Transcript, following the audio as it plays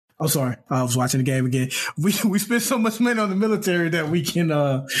I'm sorry, I was watching the game again. We spend so much money on the military that we can,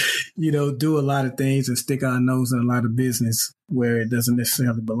 do a lot of things and stick our nose in a lot of business where it doesn't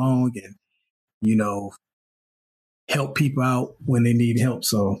necessarily belong, and help people out when they need help.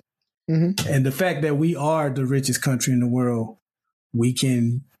 So, and the fact that we are the richest country in the world, we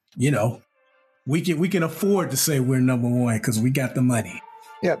can, we can afford to say we're number one because we got the money.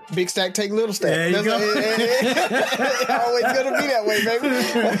 Yeah, big stack, take little stack. There you go. It's always gonna be that way, baby.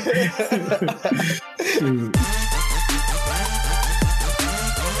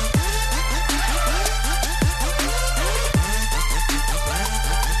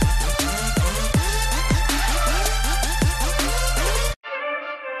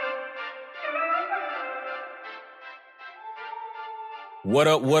 What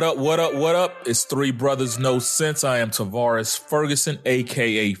up, what up, what up, what up? It's Three Brothers No Sense. I am Tavares Ferguson,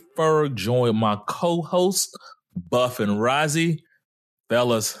 a.k.a. Ferg, joined my co-host, Buff and Rozzy.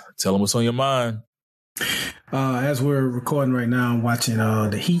 Fellas, tell them what's on your mind. As we're recording right now, I'm watching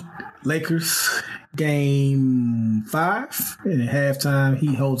the Heat Lakers game 5. And at halftime,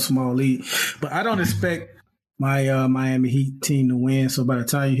 Heat holds small lead. But I don't expect my Miami Heat team to win. So by the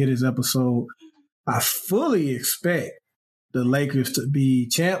time you hear this episode, I fully expect the Lakers to be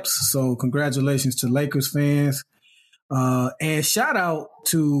champs. So congratulations to Lakers fans. And shout out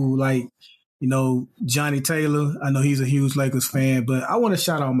to Johnny Taylor. I know he's a huge Lakers fan, but I want to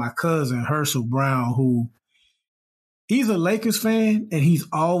shout out my cousin, Herschel Brown, who he's a Lakers fan and he's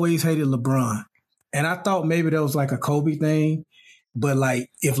always hated LeBron. And I thought maybe that was like a Kobe thing, but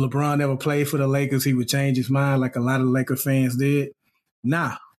if LeBron never played for the Lakers, he would change his mind like a lot of Laker fans did.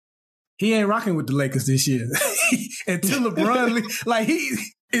 Nah. He ain't rocking with the Lakers this year. Until LeBron, he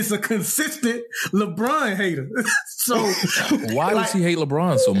is a consistent LeBron hater. So why does he hate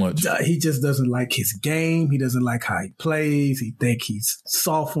LeBron so much? He just doesn't like his game. He doesn't like how he plays. He think he's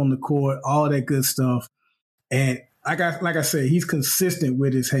soft on the court, all that good stuff. And like I said, he's consistent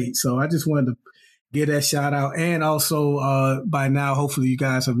with his hate. So I just wanted to give that shout out. And also, by now, hopefully you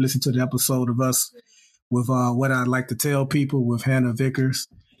guys have listened to the episode of us with What I'd Like to Tell People with Hannah Vickers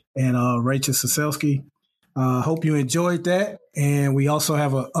and Rachel Soselsky. Hope you enjoyed that. And we also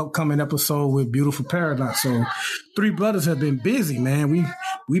have an upcoming episode with Beautiful Paradox. So Three Brothers have been busy, man.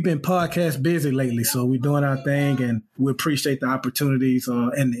 We've been podcast busy lately. So we're doing our thing and we appreciate the opportunities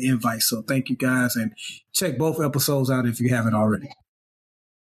and the invites. So thank you guys, and check both episodes out if you haven't already.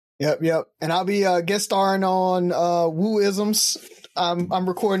 Yep. And I'll be guest starring on Woo-isms. I'm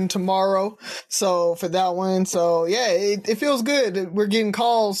recording tomorrow, so for that one. So yeah, it feels good. We're getting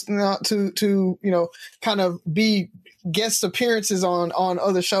calls to kind of be guest appearances on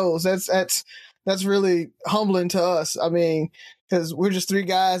other shows. That's really humbling to us. I mean, because we're just three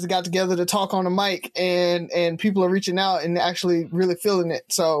guys that got together to talk on a mic, and people are reaching out and actually really feeling it.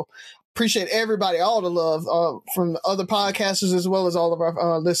 So appreciate everybody, all the love from other podcasters as well as all of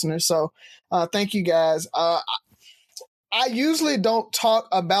our listeners. So thank you guys. I usually don't talk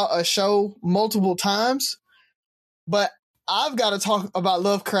about a show multiple times, but I've got to talk about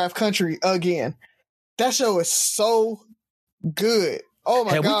Lovecraft Country again. That show is so good. Oh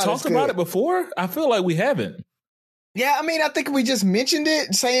my God. Have we talked about it before? I feel like we haven't. Yeah, I mean, I think we just mentioned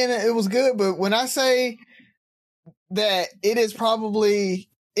it, saying that it was good, but when I say that it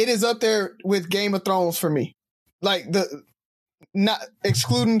is up there with Game of Thrones for me. Not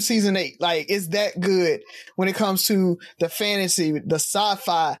excluding season 8, it's that good when it comes to the fantasy, the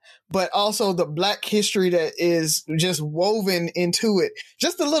sci-fi, but also the Black history that is just woven into it.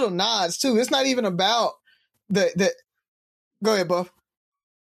 Just the little nods too. It's not even about the. Go ahead, Buff.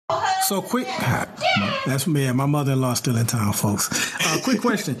 So quick, that's me. My mother-in-law still in town, folks. Quick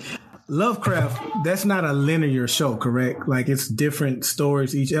question. Lovecraft, that's not a linear show, correct? It's different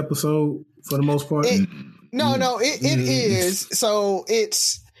stories each episode for the most part? No, it is. So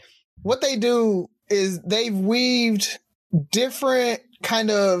it's what they do is they've weaved different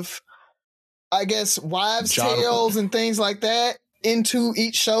kind of, I guess, wives' tales and things like that into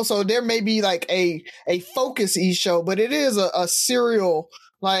each show. So there may be a focus each show, but it is a serial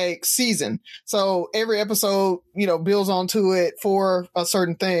season. So every episode, builds onto it for a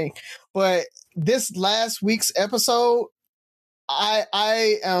certain thing. But this last week's episode,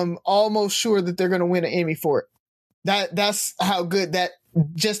 I am almost sure that they're going to win an Emmy for it. That's how good that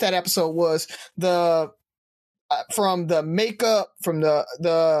episode was. From the makeup, from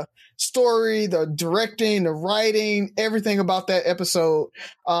the story, the directing, the writing, everything about that episode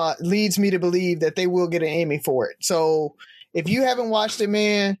leads me to believe that they will get an Emmy for it. So if you haven't watched it,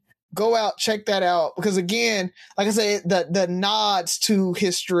 man, go out, check that out. Because again, like I said, the nods to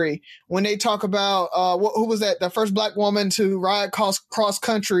history when they talk about who was that? The first black woman to ride cross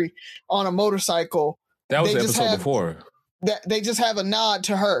country on a motorcycle. That was the episode before. That they just have a nod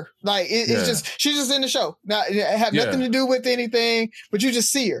to her. Like it's just she's just in the show. Now it have nothing to do with anything, but you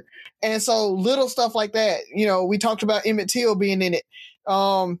just see her. And so little stuff like that. You know, we talked about Emmett Till being in it.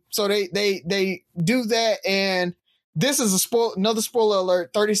 So they do that, and this is another spoiler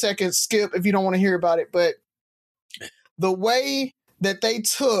alert. 30 seconds skip if you don't want to hear about it. But the way that they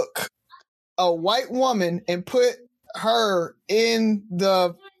took a white woman and put her in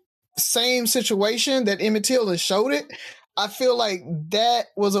the same situation that Emmett Till and showed it, I feel like that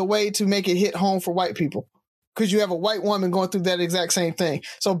was a way to make it hit home for white people, because you have a white woman going through that exact same thing.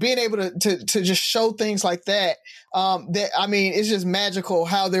 So being able to just show things like that, it's just magical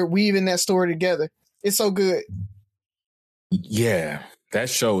how they're weaving that story together. It's so good. Yeah, that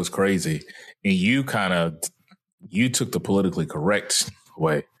show is crazy. And you took the politically correct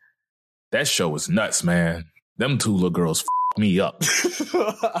way. That show was nuts, man. Them two little girls me up.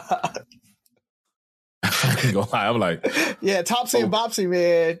 I ain't gonna lie. I'm like, yeah, Topsy and Bopsy,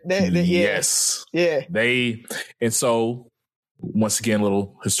 man. Yes. Yeah. And so once again,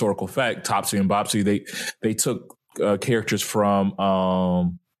 little historical fact, Topsy and Bopsy, they took characters from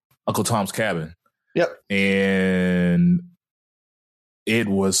Uncle Tom's Cabin. Yep. And it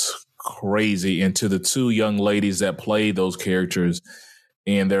was crazy. And to the two young ladies that played those characters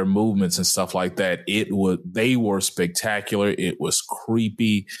and their movements and stuff like that, they were spectacular. It was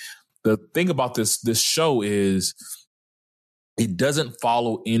creepy. The thing about this show is it doesn't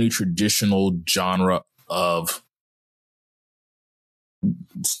follow any traditional genre of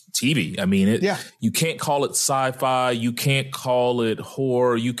TV. I mean, you can't call it sci-fi. You can't call it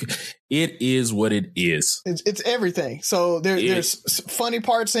horror. It is what it is. It's everything. So there's funny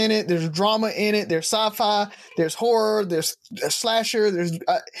parts in it. There's drama in it. There's sci-fi. There's horror. There's a slasher. There's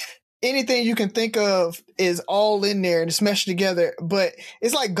anything you can think of is all in there and it's meshed together. But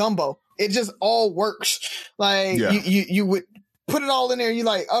it's like gumbo. It just all works. Like you would put it all in there. And you're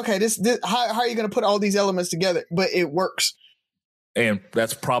like, okay, this how are you going to put all these elements together? But it works. And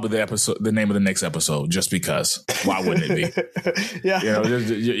that's probably the name of the next episode, just because. Why wouldn't it be? Yeah. You know,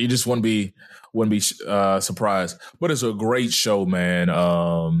 you just wouldn't be surprised. But it's a great show, man.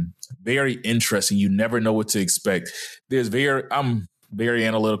 Very interesting. You never know what to expect. I'm very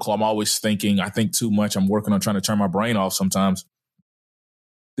analytical. I'm always thinking. I think too much. I'm working on trying to turn my brain off sometimes.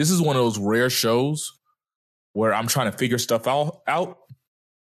 This is one of those rare shows where I'm trying to figure stuff out,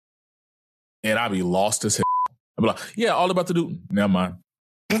 and I'll be lost as hell. I'll be like, yeah, all about to do. Never mind.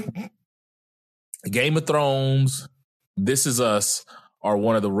 Game of Thrones, This Is Us are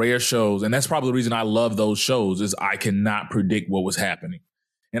one of the rare shows, and that's probably the reason I love those shows, is I cannot predict what was happening.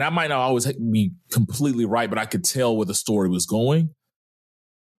 And I might not always be completely right, but I could tell where the story was going.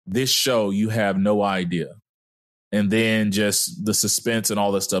 This show, you have no idea. And then just the suspense and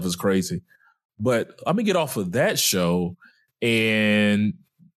all that stuff is crazy. But let me get off of that show and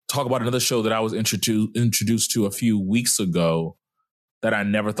talk about another show that I was introduced to a few weeks ago that I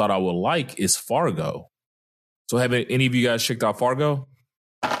never thought I would like, is Fargo. So have any of you guys checked out Fargo?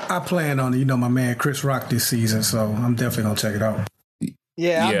 I plan on it. You know my man Chris Rock this season, so I'm definitely going to check it out.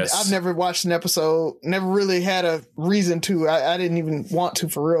 Yeah, yes. I've never watched an episode, never really had a reason to. I didn't even want to,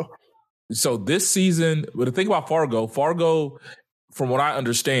 for real. So this season, but the thing about Fargo, from what I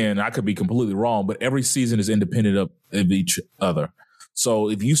understand, I could be completely wrong, but every season is independent of each other. So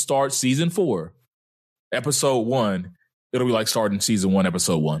if you start season 4, episode 1, it'll be like starting season 1,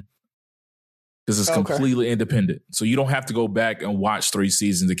 episode 1. Because it's completely independent. So you don't have to go back and watch 3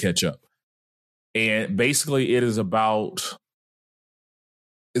 seasons to catch up. And basically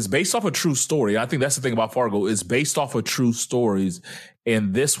it's based off a true story. I think that's the thing about Fargo. It's based off of true stories.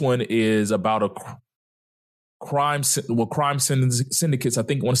 And this one is about a crime syndicates, I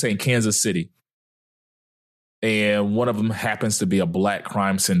think I want to say in Kansas City. And one of them happens to be a black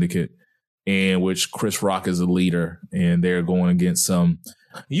crime syndicate, in which Chris Rock is the leader. And they're going against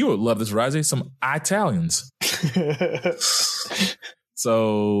you would love this, Razi, some Italians.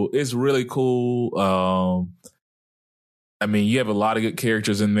 So it's really cool. I mean, you have a lot of good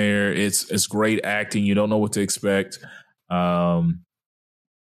characters in there. It's great acting. You don't know what to expect.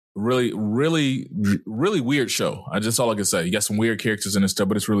 Really, really, really weird show. That's all I can say. You got some weird characters in this stuff,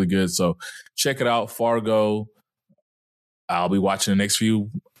 but it's really good. So check it out, Fargo. I'll be watching the next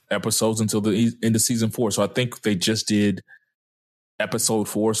few episodes until the end of season 4. So I think they just did episode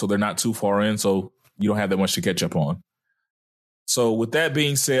 4, so they're not too far in. So you don't have that much to catch up on. So with that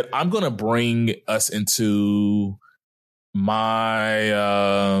being said, I'm going to bring us into my,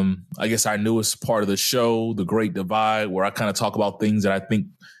 I guess our newest part of the show, The Great Divide, where I kind of talk about things that I think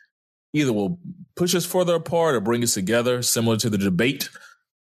either will push us further apart or bring us together, similar to the debate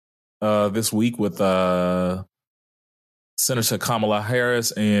this week with Senator Kamala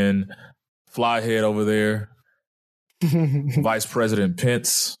Harris and Flyhead over there, Vice President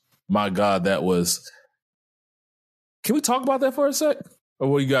Pence. My God, that was. Can we talk about that for a sec? Or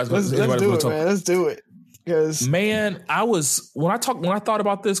what you guys? Let's do it, man. Let's do it. Because man, when I thought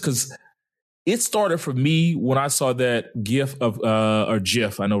about this, because it started for me when I saw that GIF of or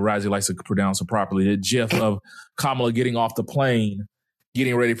GIF. I know Razi likes to pronounce it properly. The GIF of Kamala getting off the plane,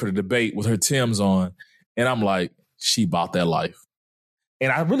 getting ready for the debate with her Timbs on, and I'm like, she bought that life,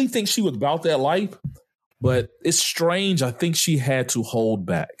 and I really think she was about that life. But it's strange. I think she had to hold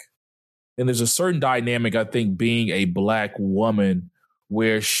back. And there's a certain dynamic, I think, being a Black woman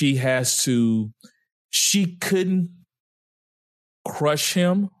where she couldn't crush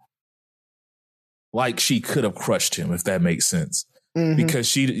him like she could have crushed him, if that makes sense. Mm-hmm. Because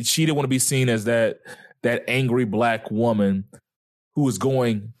she didn't want to be seen as that angry Black woman who was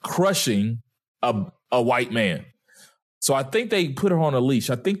crushing a white man. So I think they put her on a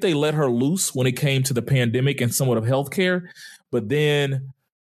leash. I think they let her loose when it came to the pandemic and somewhat of healthcare, but then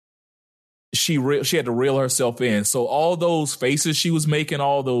she had to reel herself in. So all those faces she was making,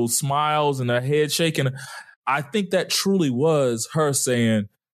 all those smiles and her head shaking, I think that truly was her saying,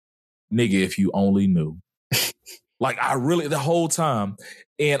 "Nigga, if you only knew." Like the whole time.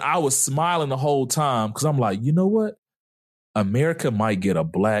 And I was smiling the whole time because I'm like, you know what? America might get a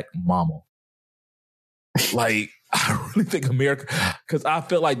Black mama. Like, I really think America, because I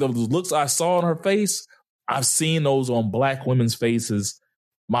felt like those looks I saw on her face, I've seen those on Black women's faces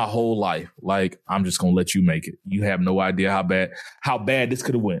my whole life. Like, I'm just going to let you make it. You have no idea how bad this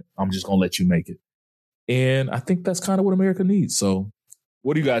could have went. I'm just going to let you make it. And I think that's kind of what America needs. So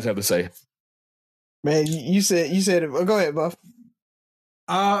what do you guys have to say? Man, you said it. Go ahead, Buff.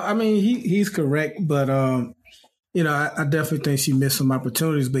 I mean, he's correct, but I definitely think she missed some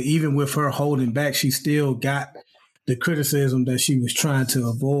opportunities. But even with her holding back, she still got the criticism that she was trying to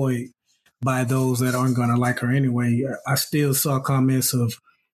avoid by those that aren't going to like her anyway. I still saw comments of,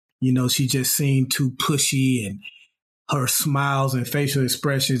 she just seemed too pushy and her smiles and facial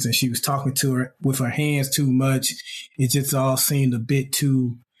expressions, and she was talking to her with her hands too much. It just all seemed a bit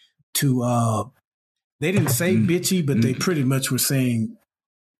too. They didn't say bitchy, but they pretty much were saying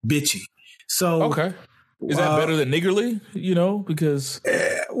bitchy. So okay. Is that better than niggardly? Because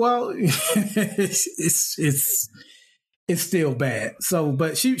well, it's still bad. So,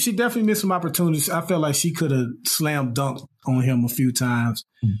 but she definitely missed some opportunities. I felt like she could have slam dunked on him a few times.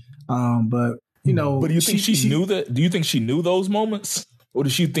 But But do you think she knew that? Do you think she knew those moments, or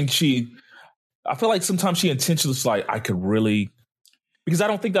did she think I feel like sometimes she intentionally was like, I could really. Because I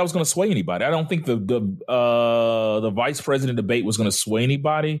don't think that was going to sway anybody. I don't think the vice president debate was going to sway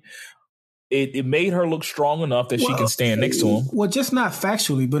anybody. It made her look strong enough that she can stand next to him. Well, just not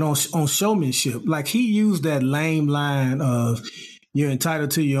factually, but on showmanship. Like, he used that lame line of, "You're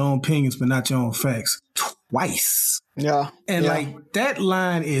entitled to your own opinions, but not your own facts," twice. Yeah. And like, that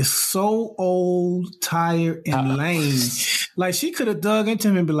line is so old, tired, and lame. Like, she could have dug into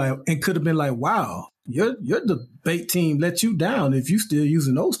him and could have been like, wow, your debate team let you down if you still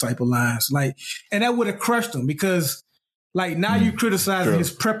using those type of lines. Like, and that would have crushed him because, like, now you criticizing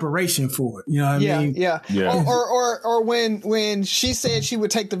his preparation for it. You know what I mean? Yeah. Or when she said she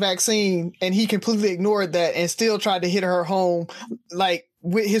would take the vaccine and he completely ignored that and still tried to hit her home, like,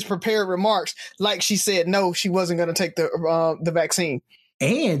 with his prepared remarks, like she said, no, she wasn't going to take the vaccine.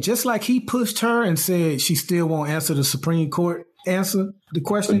 And just like he pushed her and said she still won't answer the Supreme Court the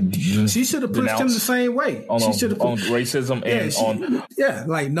question, she should have pushed him the same way. She should have on racism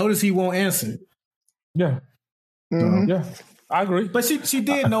like, notice he won't answer. Yeah. Mm-hmm. Yeah, I agree. But she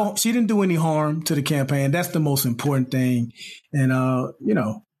did know she didn't do any harm to the campaign. That's the most important thing. And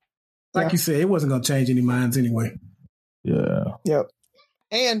like you said, it wasn't going to change any minds anyway. Yeah. Yep.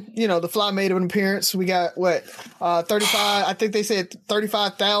 And, the Fly made an appearance. We got, 35, I think they said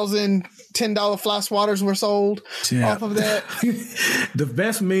 35,000 $10 Fly swatters were sold off of that. The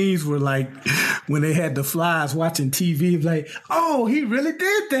best memes were like when they had the Flies watching TV, like, oh, he really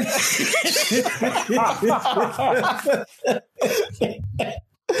did that.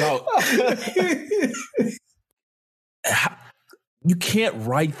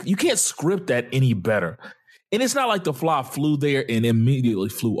 You can't script that any better. And it's not like the Fly flew there and immediately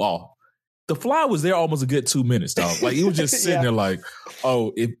flew off. The Fly was there almost a good 2 minutes, dog. Like, he was just sitting there like,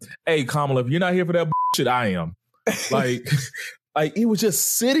 oh, hey, Kamala, if you're not here for that shit, I am. Like, he was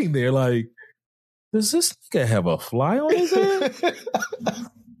just sitting there like, does this nigga have a fly on his head?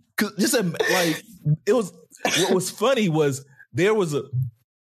 Cause just like it was. What was funny was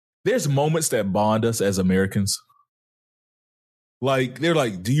there's moments that bond us as Americans. Like they're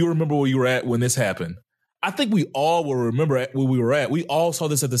like, do you remember where you were at when this happened? I think we all will remember where we were at. We all saw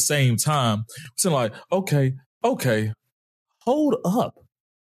this at the same time. So like, okay, hold up.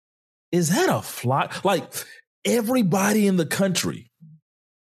 Is that a fly? Like everybody in the country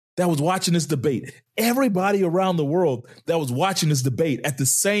that was watching this debate, everybody around the world that was watching this debate at the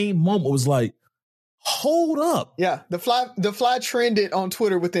same moment was like, hold up. Yeah, the fly trended on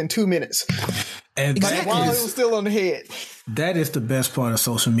Twitter within 2 minutes. And while it was still on the head. That is the best part of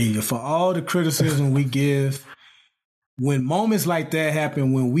social media. For all the criticism we give, when moments like that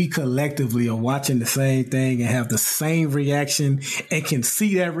happen, when we collectively are watching the same thing and have the same reaction and can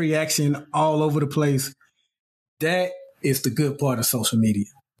see that reaction all over the place, that is the good part of social media.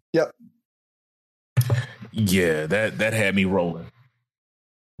 Yep. Yeah, that had me rolling.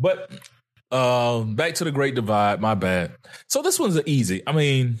 But back to the Great Divide, my bad. So this one's easy. I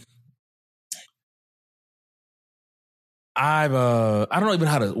mean, I don't know even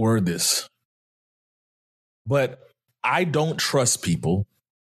how to word this, but I don't trust people.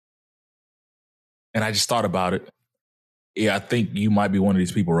 And I just thought about it. Yeah, I think you might be one of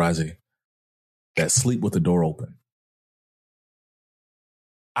these people, Razi, that sleep with the door open.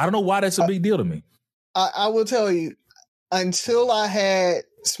 I don't know why that's a big deal to me. I will tell you, until I had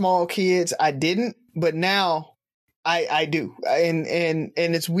small kids, I didn't, but now I do. And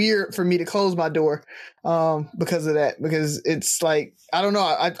it's weird for me to close my door because of that, because it's like, I don't know.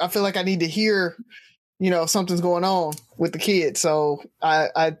 I feel like I need to hear, something's going on with the kids. So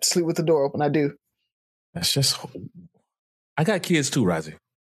I sleep with the door open. I do. That's just, I got kids too, Razi.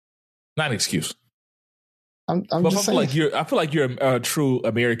 Not an excuse. I'm but just I feel like you're a true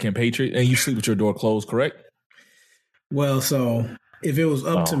American patriot and you sleep with your door closed, correct? Well, so if it was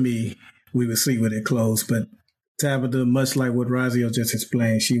up to me, we would sleep with it closed. But Tabitha, much like what Razio just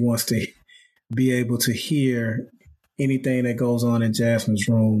explained, she wants to be able to hear anything that goes on in Jasmine's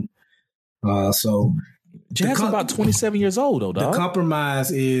room. So Jasmine's about 27 years old, though, dog. The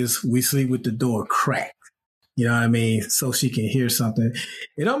compromise is we sleep with the door cracked. You know what I mean? So she can hear something.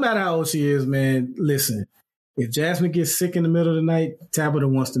 It don't matter how old she is, man. Listen, if Jasmine gets sick in the middle of the night, Tabitha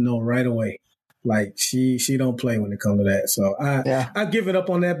wants to know right away. Like she don't play when it comes to that. So I give it up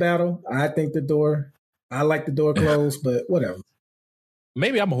on that battle. I think I like the door closed, but whatever.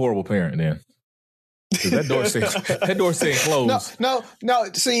 Maybe I'm a horrible parent then. That door staying closed. No.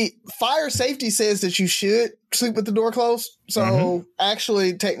 See, fire safety says that you should sleep with the door closed. So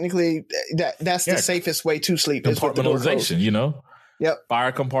actually, technically, that's the safest way to sleep. Compartmentalization, Yep.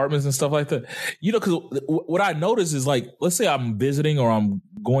 Fire compartments and stuff like that. Because what I notice is, like, let's say I'm visiting or I'm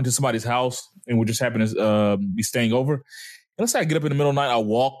going to somebody's house and we just happen to be staying over. And let's say I get up in the middle of the night, I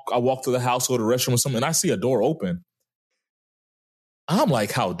walk through the house, go to the restroom or something, and I see a door open. I'm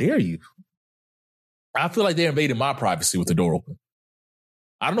like, how dare you? I feel like they're invading my privacy with the door open.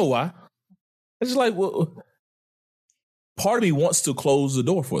 I don't know why. It's just like, well, part of me wants to close the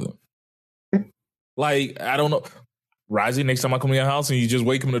door for them. Like, I don't know. Rising, next time I come to your house and you just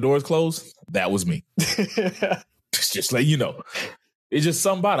wake up and the door is closed, that was me. Just let you know. It's just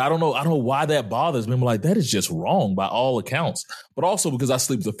something about it. I don't know why that bothers me. I'm like, that is just wrong by all accounts. But also because I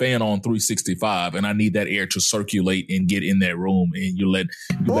sleep with the fan on 365 and I need that air to circulate and get in that room, and you're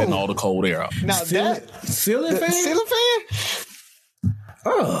letting all the cold air out. Now ceiling fan? Ceiling fan?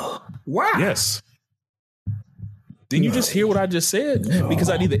 Oh, wow. Yes. Didn't you just hear what I just said? No. Because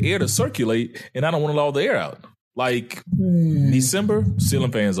I need the air to circulate and I don't want to let all the air out. Like December,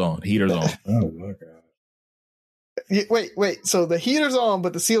 ceiling fans on, heaters on. Oh my God. Wait. So the heater's on,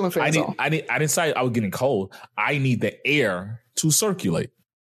 but the ceiling fan's on. I didn't say I was getting cold. I need the air to circulate.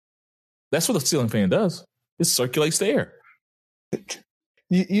 That's what the ceiling fan does. It circulates the air.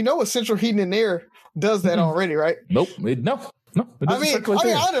 You know what central heating and air does that already, right? Nope. No. I mean,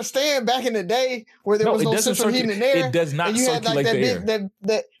 I understand back in the day where there was no central heating and air. It does not circulate the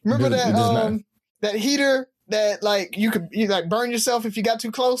air. Remember that heater that like you like burn yourself if you got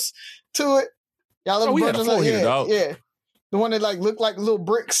too close to it? Y'all ever had a floor heater, dog. Yeah. The one that like looked like little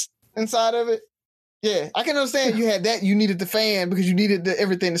bricks inside of it. Yeah. I can understand you had that. You needed the fan because you needed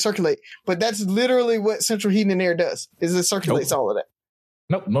everything to circulate. But that's literally what central heating and air does, is it circulates all of that.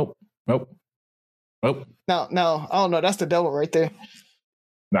 Nope. No, I don't know. That's the devil right there.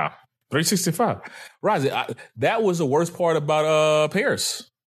 Nah. 365. Razi, that was the worst part about Paris.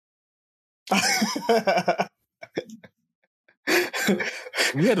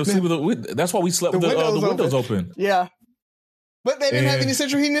 We had to sleep with that's why we slept with the windows open. Yeah. But they didn't have any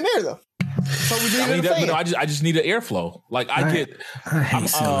central heating in there, though. So we I need mean, a fan. I just need an airflow. Like I hate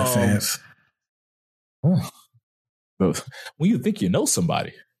ceiling fans. When you think you know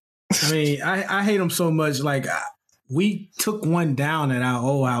somebody. I mean, I hate them so much. Like we took one down at our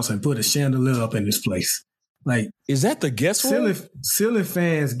old house and put a chandelier up in this place. Like, is that the guest room? Ceiling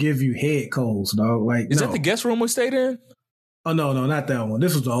fans give you head colds, dog. Like, is that the guest room we stayed in? Oh no, not that one.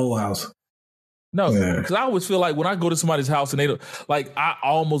 This was the old house. No, because I always feel like when I go to somebody's house and they don't, like, I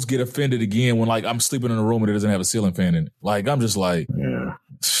almost get offended again when like I'm sleeping in a room and it doesn't have a ceiling fan in it. Like I'm just like,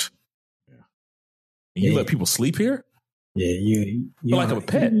 you let people sleep here? Yeah, you like I'm a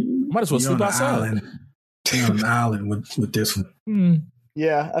pet. Might as well sleep outside. You're on an island with this one.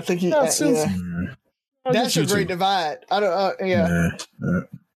 Yeah, I think that's a great divide. I don't.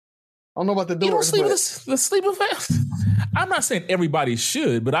 I don't know about the doors. You don't sleep with the sleeping fan. I'm not saying everybody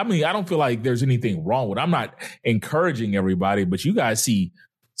should, but I mean, I don't feel like there's anything wrong with it. I'm not encouraging everybody, but you guys see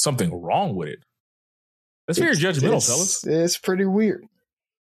something wrong with it. That's very judgmental, fellas. It's pretty weird.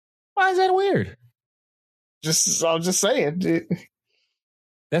 Why is that weird? I'm just saying, dude.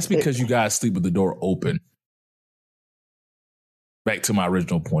 That's because you guys sleep with the door open. Back to my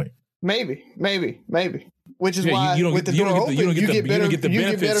original point. Maybe. Which is why with the door open, you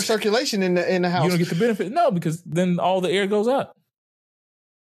get better circulation in the house. You don't get the benefit. No, because then all the air goes out.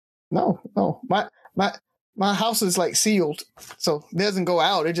 No. My house is like sealed, so it doesn't go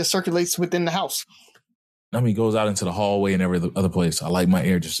out. It just circulates within the house. I mean, it goes out into the hallway and every other place. I like my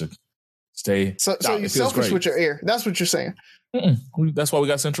air just to stay. So you're selfish with your air. That's what you're saying. That's why we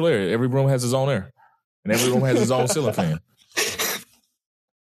got central air. Every room has its own air, and every room has its own ceiling fan.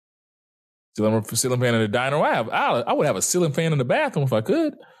 Ceiling fan in the dining room. I would have a ceiling fan in the bathroom if I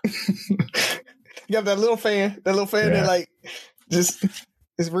could. You have that little fan that like just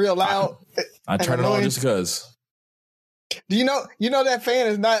is real loud. I turn it on just because. Do you know that fan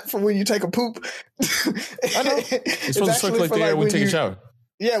is not for when you take a poop? I know. It's supposed to circulate the air when you take a shower.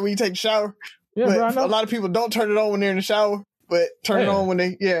 Yeah, when you take a shower. Yeah, but bro, I know. A lot of people don't turn it on when they're in the shower, but turn it on when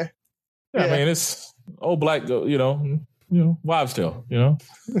they Yeah, I mean, it's old black, wives' tale, dad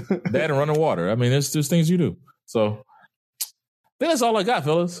and running water. I mean, there's things you do. So I think that's all I got,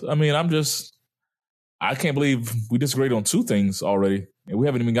 fellas. I mean, I can't believe we disagreed on two things already, and we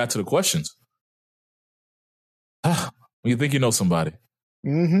haven't even got to the questions. When you think you know somebody,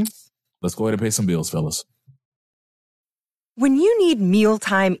 let's go ahead and pay some bills, fellas. When you need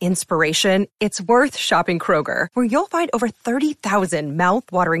mealtime inspiration, it's worth shopping Kroger, where you'll find over 30,000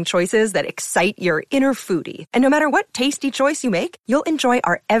 mouth-watering choices that excite your inner foodie. And no matter what tasty choice you make, you'll enjoy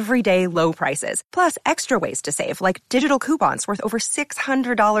our everyday low prices, plus extra ways to save, like digital coupons worth over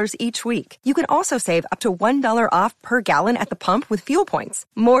 $600 each week. You can also save up to $1 off per gallon at the pump with fuel points.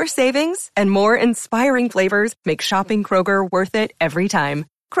 More savings and more inspiring flavors make shopping Kroger worth it every time.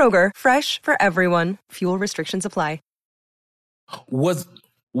 Kroger, fresh for everyone. Fuel restrictions apply. What's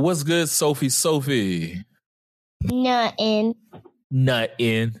good, Sophie? Nothing.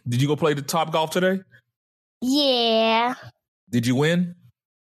 Did you go play the Top Golf today? Yeah. Did you win?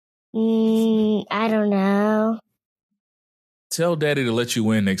 I don't know. Tell Daddy to let you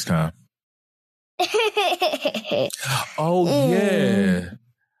win next time. Oh, yeah.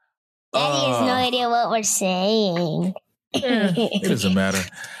 Daddy has no idea what we're saying. It doesn't matter.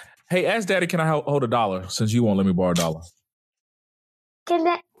 Hey, ask Daddy, can I hold $1 since you won't let me borrow $1? Can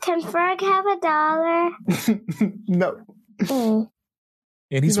Ferg have $1? No.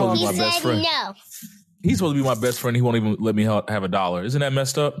 And he's supposed to be my best friend. No. He's supposed to be my best friend. He won't even let me have $1. Isn't that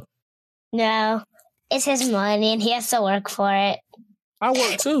messed up? No. It's his money and he has to work for it. I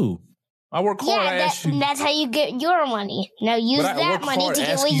work too. I work hard. That's how you get your money. Now use that money to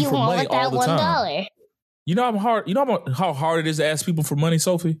get what you want with that $1. You know how hard it is to ask people for money,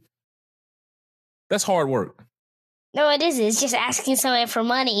 Sophie? That's hard work. No, it isn't. It's just asking someone for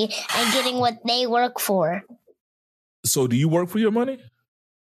money and getting what they work for. So do you work for your money?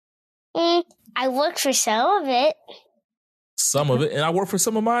 I work for some of it. Some of it, and I work for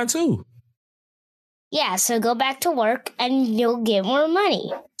some of mine too. Yeah, so go back to work and you'll get more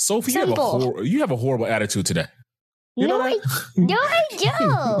money. Sophie, you have a horrible attitude today. You know that? No, I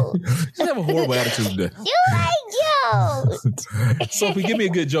don't. You have a horrible attitude today. No, I don't. Sophie, give me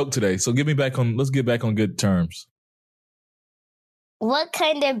a good joke today. So let's get back on good terms. What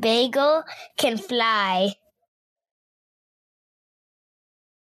kind of bagel can fly?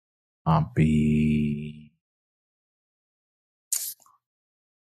 Pompey.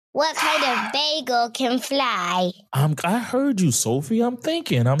 What kind of bagel can fly? I heard you, Sophie. I'm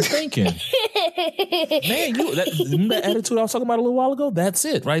thinking. Man, that attitude I was talking about a little while ago? That's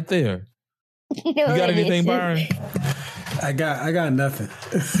it right there. No, you got anything, Byron? I got nothing.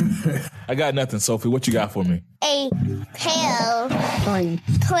 I got nothing, Sophie. What you got for me? A pale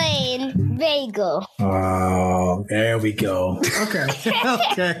plain bagel. Oh, there we go. Okay.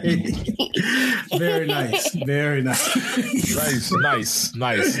 Okay. Very nice. Very nice.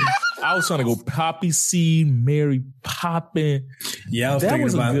 Nice. I was trying to go poppy seed, Mary Poppin. Yeah, I was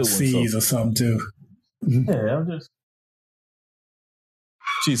thinking about seeds or something too. Yeah, I'm just.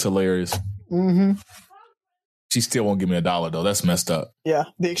 She's hilarious. Mm-hmm. She still won't give me $1 though. That's messed up. Yeah,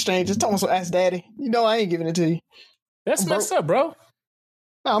 the exchange. It's almost like ask daddy. You know I ain't giving it to you. That's messed up, bro.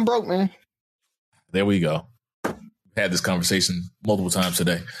 No, I'm broke, man. There we go. Had this conversation multiple times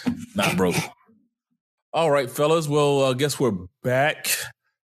today. Not broke. All right, fellas. Well, I guess we're back.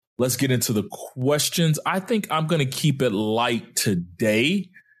 Let's get into the questions. I think I'm going to keep it light today.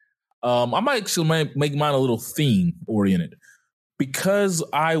 I might actually make mine a little theme oriented because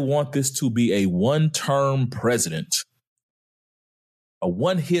I want this to be a one-term president, a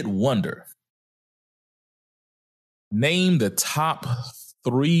one-hit wonder. Name the top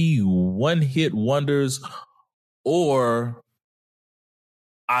 3 one-hit wonders, or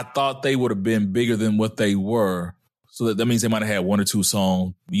I thought they would have been bigger than what they were. So that means they might have had 1 or 2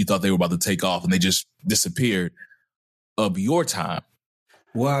 songs you thought they were about to take off and they just disappeared of your time.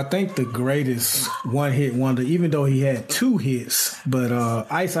 Well, I think the greatest one-hit wonder, even though he had 2 hits, but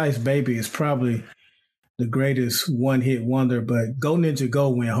Ice Ice Baby is probably the greatest one-hit wonder, but Go Ninja Go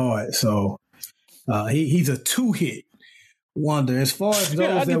went hard. So he's a 2-hit wonder. As far as those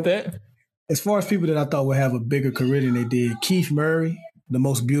I get that. As far as people that I thought would have a bigger career than they did, Keith Murray, The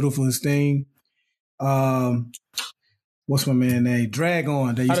Most Beautiful Thing. What's my man name? Drag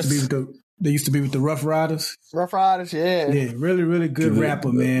On. They used to be with the Rough Riders. Rough Riders, yeah. Yeah, really, really good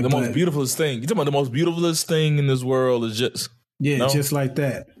rapper, man. The most beautifulest thing. You talking about the most beautifulest thing in this world is just just like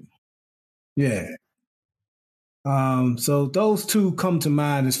that. Yeah. So those 2 come to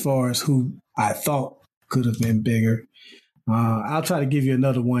mind as far as who I thought could have been bigger. I'll try to give you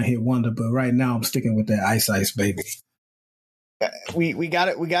another one-hit wonder, but right now I'm sticking with that Ice Ice Baby. We got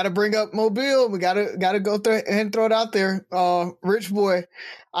it. We got to bring up Mobile. We got to go through and throw it out there. Rich Boy.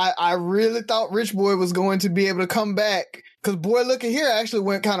 I really thought Rich Boy was going to be able to come back because Boy Lookin' Here actually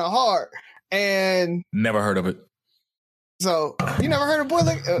went kind of hard. And never heard of it. So you never heard of Boy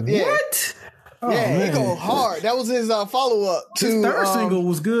Lookin'? Yeah. What? Oh, yeah, he go hard. That was his follow up to his third single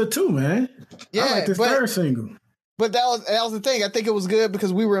was good too, man. Yeah, I like this third single. But that was the thing. I think it was good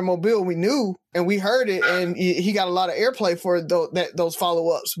because we were in Mobile, we knew and we heard it, and he got a lot of airplay for those follow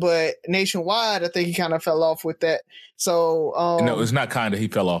ups. But nationwide, I think he kind of fell off with that. So no, it's not kind of. He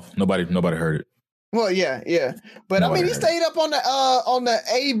fell off. Nobody heard it. Well, yeah. But I mean, he stayed up on the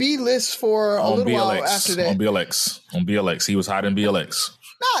A/B list for a little while after that. On BLX, he was hot in BLX.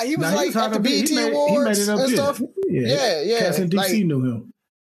 Nah, he was like at the BET Awards he made it up and stuff. Yeah. Cats in DC knew him.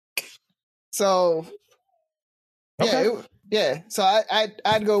 So. Okay. Yeah. So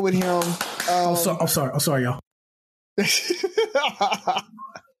I'd go with him. I'm sorry, y'all.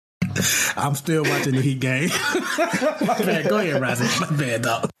 I'm still watching the Heat game. My bad. Go ahead, Razzie. My bad,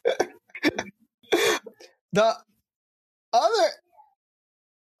 dog. The other,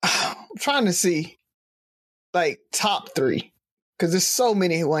 I'm trying to see, like top 3, because there's so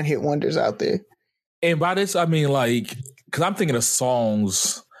many one-hit wonders out there. And by this, I mean like, because I'm thinking of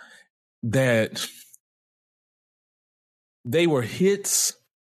songs that. They were hits,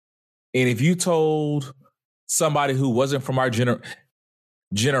 and if you told somebody who wasn't from our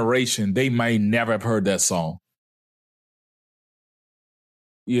generation, they might never have heard that song.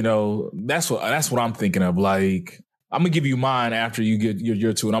 You know, that's what I'm thinking of. Like, I'm gonna give you mine after you get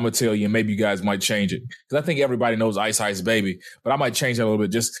your 2, and I'm gonna tell you, and maybe you guys might change it because I think everybody knows Ice Ice Baby, but I might change that a little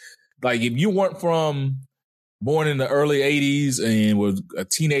bit. Just like if you weren't born in the early '80s and was a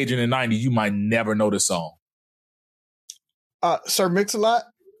teenager in the '90s, you might never know this song. Sir Mix-a-Lot.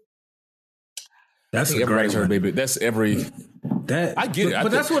 That's a great one, baby. That's every. That I get it,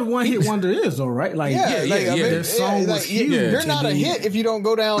 but that's what one hit wonder is, though, right? Like, yeah. Their song was huge. You're not a hit if you don't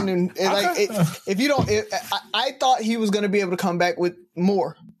go down and like if you don't. I thought he was going to be able to come back with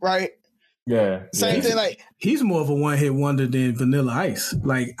more, right? Yeah. Same thing. Like he's more of a one hit wonder than Vanilla Ice.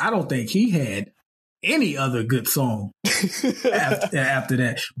 Like I don't think he had any other good song after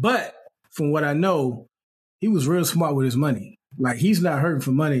that. But from what I know. He was real smart with his money. Like, he's not hurting for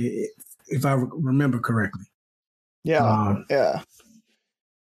money, if I remember correctly. Yeah, yeah.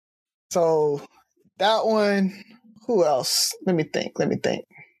 So, that one, who else? Let me think.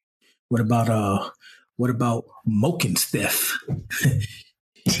 What about Moken Steph?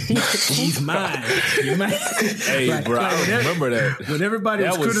 He's mine. You're mine. Hey, like, bro, I remember that. When everybody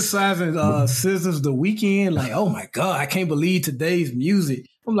was criticizing SZA's The Weeknd, like, oh my God, I can't believe today's music.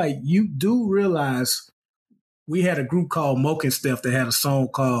 I'm like, you do realize we had a group called Moke and Steph that had a song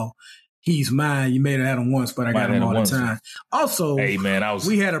called He's Mine. You may have had him once, but I got him all the time. Also, hey, man,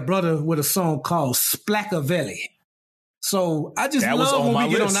 we had a brother with a song called Splackavelli. So I just love when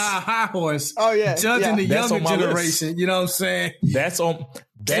we get on our high horse, judging the younger generation. List. You know what I'm saying? That's on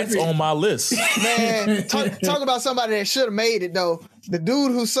my list. Man, talk about somebody that should have made it though. The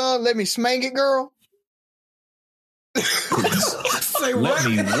dude who sung "Let Me Spank It, Girl." Say what? Let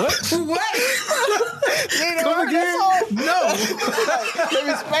me what? What? Come again? No. Like, let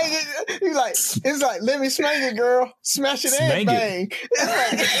me spank it. He's like, it's like, let me spank it, girl. Smash it and bang.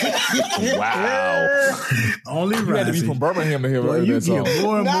 Like, wow. Only you had to be from Birmingham to hear that song.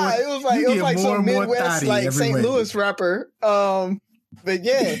 It was like some Midwest, like St. Louis rapper. But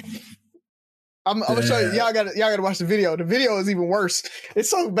yeah. I'm gonna show you. Y'all gotta watch the video. The video is even worse.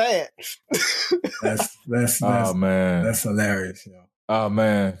 It's so bad. That's oh man, that's hilarious. Yo. Oh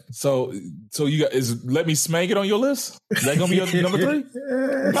man, so you got is "Let Me Spank It" on your list? Is that gonna be your number 3?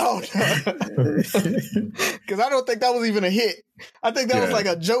 No, because I don't think that was even a hit. I think that was like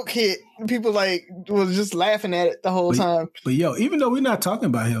a joke hit. People like was just laughing at it the whole time. But yo, even though we're not talking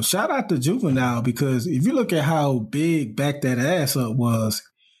about him, shout out to Juvenile, because if you look at how big Back That Ass Up was,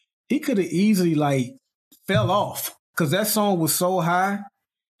 he could have easily like fell off because that song was so high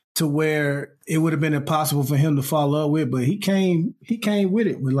to where it would have been impossible for him to follow up with. But he came with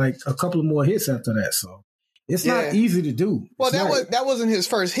it with like a couple of more hits after that. So it's not easy to do. Well, that wasn't his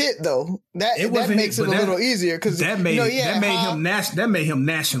first hit though. That makes it a little easier because that made him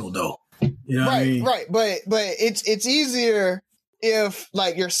national though. You know what I mean? Right. But it's easier if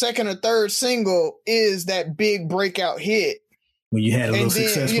like your second or third single is that big breakout hit. When you had a little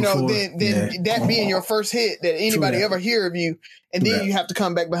success before. Then that being your first hit that anybody ever hear of you, and then you have to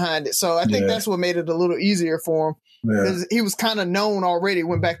come back behind it. So I think that's what made it a little easier for him. Because he was kind of known already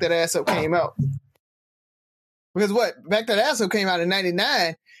when Back That Ass Up came out. Because Back That Ass Up came out in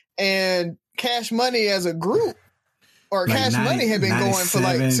 99, and Cash Money as a group, or like Cash Money had been going for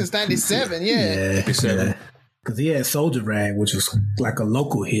like since 97. Yeah. Because he had Soldier Rag, which was like a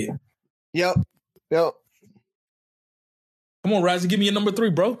local hit. Yep. Come on, Razzie, give me your number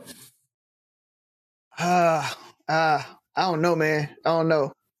 3, bro. I don't know, man. I don't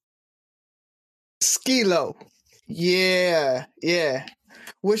know. Skee-Lo. Yeah.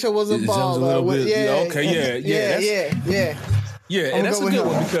 Wish I was a baller. Yeah, and that's a good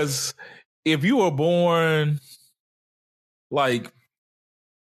one because if you were born like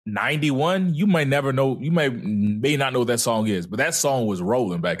 91, you may never know. You may not know what that song is, but that song was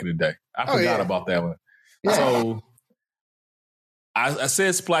rolling back in the day. I forgot about that one. Yeah. So I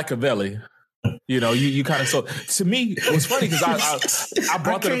said Splackavelli. You know, you kind of so to me it was funny because I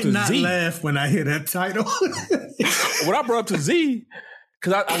brought that up to Z. I laugh when I hear that title. When I brought up to Z,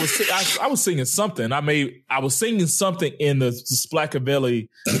 because I was singing something. I was singing something in the Splackavelli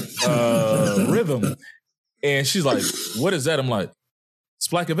rhythm, and she's like, "What is that?" I'm like,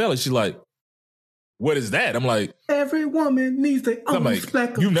 "Splackavelli." She's like, "What is that?" I'm like, "Every woman needs their own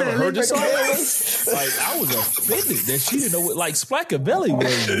Splackavelli." You've never heard this song? Like, I was offended that she didn't know what like Splackavelli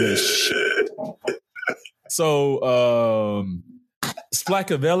was the shit. So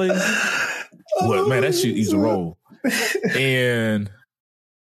Splackavelli, man, that shit used to roll. And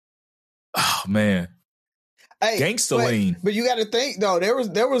oh man. Hey, Gangsta Lean. But you got to think though,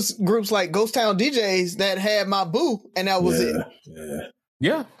 there was groups like Ghost Town DJs that had My Boo, and that was it.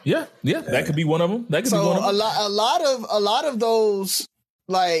 Yeah. That could be one of them. That could be one of them. A lot of those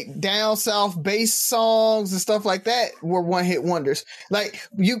like down south bass songs and stuff like that were one hit wonders. Like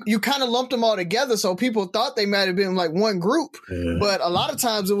you kind of lumped them all together, so people thought they might have been like one group. Yeah. But a lot of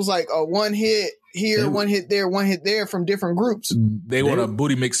times it was like a one hit here, one hit there from different groups. They were a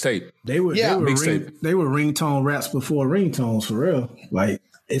booty mixtape. They were ringtone raps before ringtones for real. Like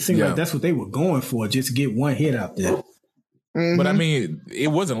it seemed like that's what they were going for, just to get one hit out there. Mm-hmm. But I mean, it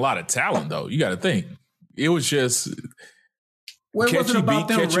wasn't a lot of talent though. You got to think it was just. Well, it wasn't about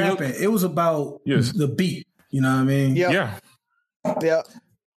them rapping. It was about the beat. You know what I mean? Yeah.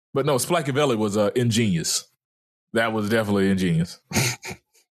 But no, Splackavelli was ingenious. That was definitely ingenious.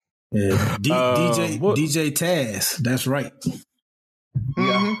 Yeah. DJ Taz. That's right.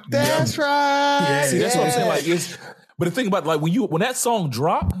 Mm-hmm. That's right. Yeah. See, that's what I'm saying. Like, but the thing about like when that song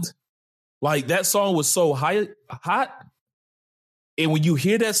dropped, like that song was so hot, and when you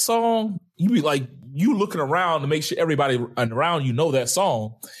hear that song, you be like. You looking around to make sure everybody around you know that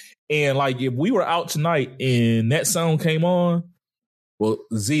song. And like if we were out tonight and that song came on, Well,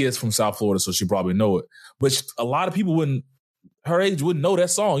 Z is from South Florida, so she probably know it. But a lot of people her age wouldn't know that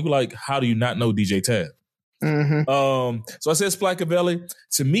song. You're like, how do you not know DJ Tab? Mm-hmm. So I said Splacavelli.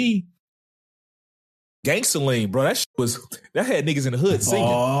 To me, Gangsta Lean, bro, that had niggas in the hood singing.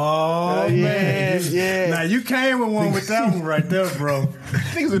 Oh, man. Yeah. Now you came with one with that one right there, bro.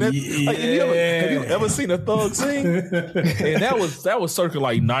 Niggas with that. Like, have you ever seen a thug sing? And that was circa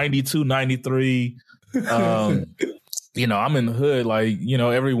like 92, 93. You know, I'm in the hood, like, you know,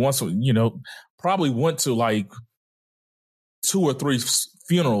 every once, you know, probably went to like 2 or 3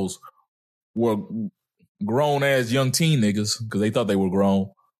 funerals where grown ass young teen niggas, because they thought they were grown,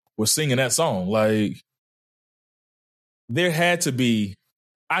 were singing that song. Like, there had to be,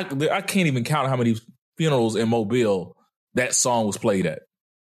 I can't even count how many funerals in Mobile that song was played at.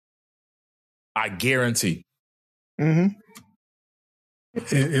 I guarantee. Mm-hmm.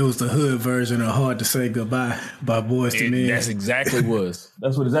 It was the hood version of Hard to Say Goodbye by Boyz II Men. That's exactly what it was.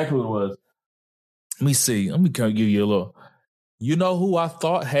 That's exactly what it was. Let me see. Let me give you a little. You know who I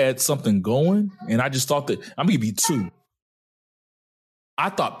thought had something going? And I just thought that, I'm going to give you 2. I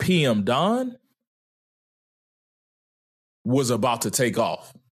thought PM Dawn was about to take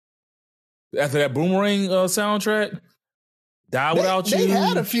off. After that Boomerang soundtrack, Die Without You. They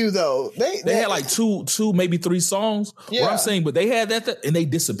had a few, though. They had like two, maybe 3 songs. Yeah. What I'm saying, but they had that and they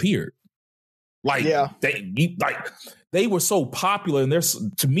disappeared. Like, they were so popular, and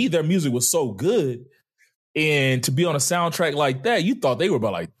to me, their music was so good. And to be on a soundtrack like that, you thought they were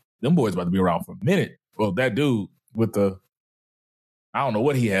about, like, them boys about to be around for a minute. Well, that dude with I don't know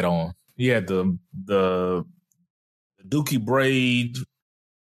what he had on. He had the Dookie braid,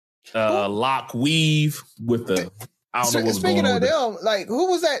 lock weave with the, I don't know what was going on. Speaking of them, like, who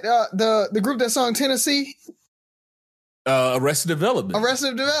was that? The group that sung Tennessee? Arrested Development.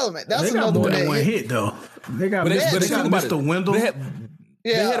 Arrested Development. That's they another got one. One hit though. They got Mr. Wendell.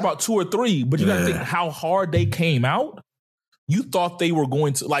 They had about 2 or 3, but you got to think how hard they came out. You thought they were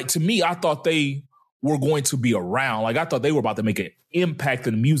going to, like, to me, I thought they were going to be around. Like, I thought they were about to make an impact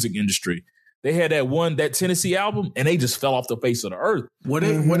in the music industry. They had that Tennessee album, and they just fell off the face of the earth. Were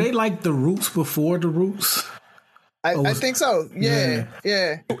they like the Roots before the Roots? I think so. Yeah.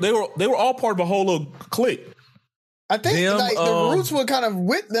 They were all part of a whole little clique. I think the Roots were kind of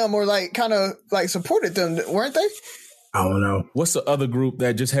with them, or like kind of like supported them, weren't they? I don't know. What's the other group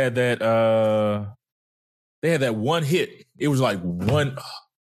that just had that? They had that one hit. It was like one.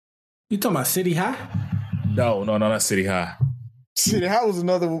 You talking about City High? No, not City High. City High was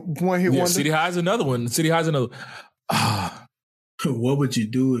another one hit wonder. City High is another one. City High is another. What would you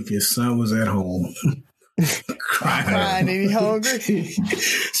do if your son was at home? Crying and he hungry.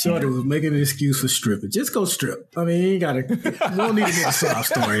 Shorty was making an excuse for stripping. Just go strip. I mean, you gotta. We don't need to get a sob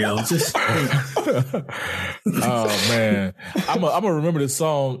story, yo. Just. Oh man, I'm gonna remember this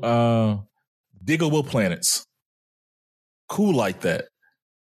song, "Diggable Planets." Cool like that.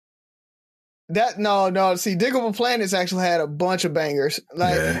 No. See, Diggable Planets actually had a bunch of bangers,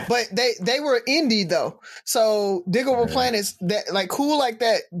 but they were indie though. So Diggable Planets, that like Cool Like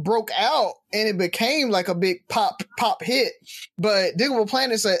That broke out and it became like a big pop hit. But Diggable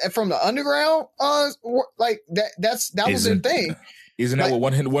Planets from the underground, like that was their thing. Isn't that what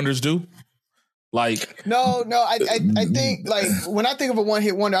one hit wonders do? Like no, I think like when I think of a one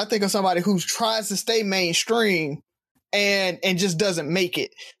hit wonder, I think of somebody who tries to stay mainstream and just doesn't make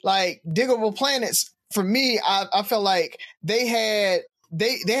it. Like Diggable Planets, for me, I felt like they had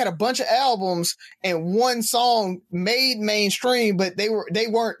a bunch of albums and one song made mainstream, but they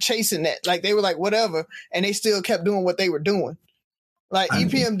weren't chasing that. Like they were like whatever, and they still kept doing what they were doing. Like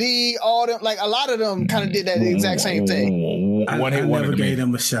EPMD, all them, like a lot of them kind of did that exact same thing. I never gave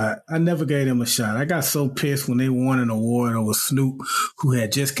them a shot. I got so pissed when they won an award over Snoop, who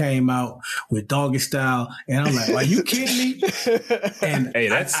had just came out with Doggy Style, and I'm like, "Are you kidding me?" And hey,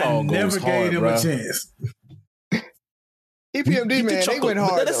 that song I never goes gave hard, them bro. a chance. EPMD, man, they went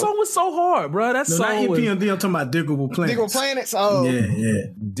hard. That song was so hard, bro. That song not EPMD. I'm talking about Diggable Planets. Diggable Planets. Oh, yeah.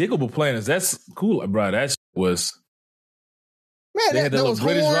 Diggable Planets. That's cool, bro. That was. Man, they had that little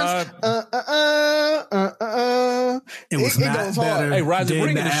British horns, vibe. It was not goes better. hard. Hey, Roger,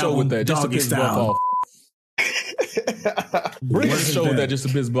 bring in the show with that just to piss Buff off. Bring in the show with that just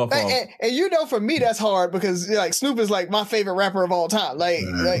to piss Buff off. And you know, for me, that's hard because like Snoop is like my favorite rapper of all time.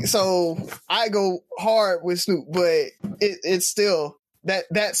 Like so, I go hard with Snoop, but it's still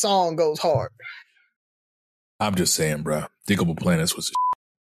that song goes hard. I'm just saying, bro. Diggable Planets was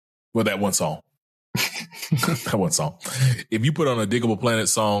well, that one song. That one song. If you put on a Diggable Planet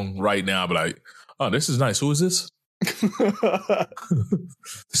song right now, I'd be like, oh, this is nice. Who is this? This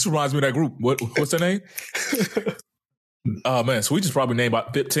reminds me of that group. What's their name? Oh man, so we just probably named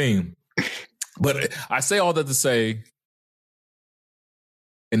about 15. But I say all that to say,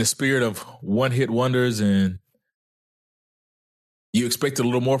 in the spirit of one-hit wonders, and you expect a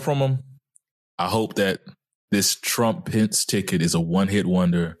little more from them, I hope that this Trump-Pence ticket is a one-hit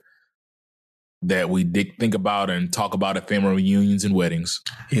wonder that we think about and talk about at family reunions and weddings.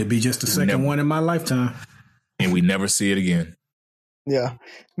 It'll be just the second one in my lifetime. And we never see it again. Yeah.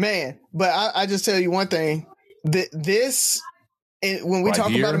 Man, but I just tell you one thing. When we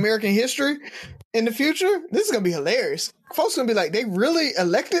talk about American history in the future, this is going to be hilarious. Folks going to be like, they really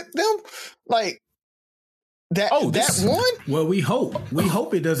elected them? Like, that one? Well, we hope. We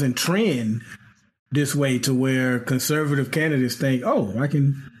hope it doesn't trend this way to where conservative candidates think, oh, I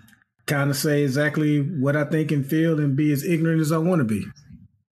can kind of say exactly what I think and feel and be as ignorant as I want to be.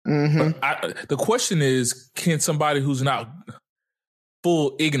 Mm-hmm. The question is, can somebody who's not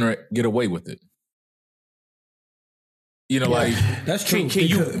full ignorant get away with it? Like that's true.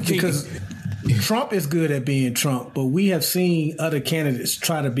 Because Trump is good at being Trump, but we have seen other candidates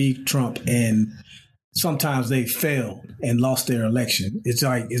try to be Trump, and sometimes they failed and lost their election. It's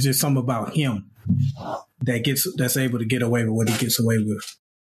just something about him that's able to get away with what he gets away with.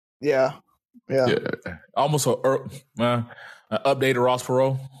 Yeah. Almost an updated Ross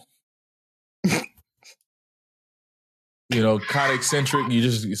Perot. Kind of eccentric. He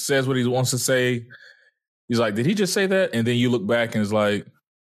just says what he wants to say. He's like, did he just say that? And then you look back and it's like,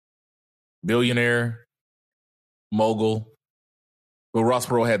 billionaire, mogul. But Ross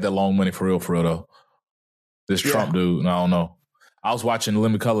Perot had that long money for real though. This Trump dude, I don't know. I was watching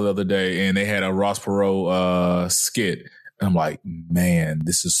Living Color the other day and they had a Ross Perot skit. And I'm like, man,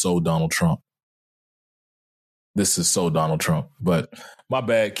 this is so Donald Trump. But my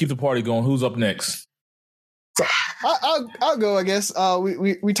bad. Keep the party going. Who's up next? So I'll go, I guess.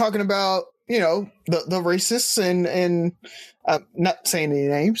 We talking about, the racists and not saying any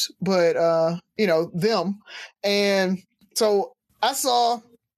names, but, them. And so I saw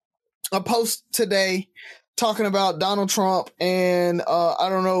a post today talking about Donald Trump and I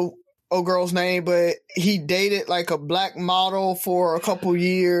don't know old girl's name, but he dated like a black model for a couple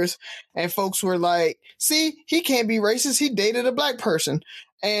years and folks were like, see, he can't be racist. He dated a black person.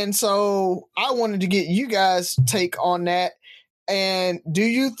 And so I wanted to get you guys' take on that. And do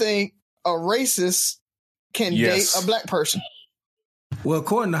you think a racist can date a black person? Well,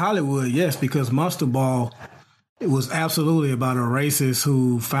 according to Hollywood, yes, because Monster Ball, it was absolutely about a racist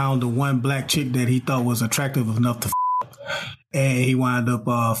who found the one black chick that he thought was attractive enough to and he wound up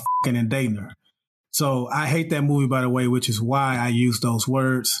fucking and dating her. So I hate that movie, by the way, which is why I use those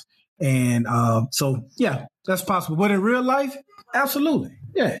words. And so, yeah, that's possible. But in real life, absolutely.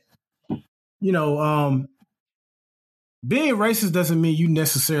 Yeah. Being racist doesn't mean you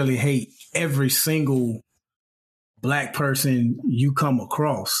necessarily hate every single black person you come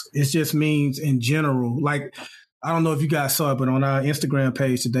across. It just means in general, like, I don't know if you guys saw it, but on our Instagram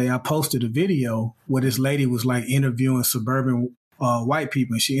page today, I posted a video where this lady was like interviewing suburban white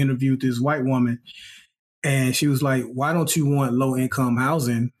people. And she interviewed this white woman and she was like, why don't you want low income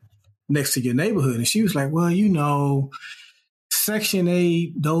housing next to your neighborhood? And she was like, well, Section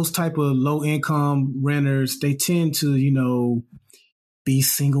 8, those type of low income renters, they tend to, be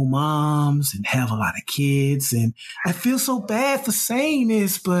single moms and have a lot of kids. And I feel so bad for saying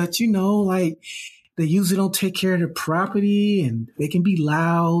this, but they usually don't take care of their property and they can be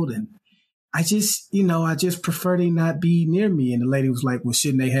loud. And I just prefer they not be near me. And the lady was like, well,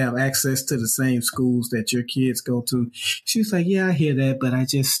 shouldn't they have access to the same schools that your kids go to? She was like, yeah, I hear that, but I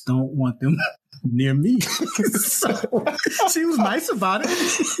just don't want them near me. So she was nice about it.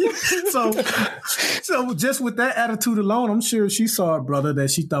 So just with that attitude alone, I'm sure she saw a brother that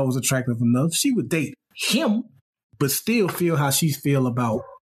she thought was attractive enough. She would date him, but still feel how she feel about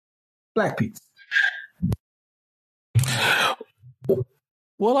black people.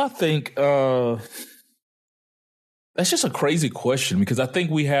 Well, I think that's just a crazy question because I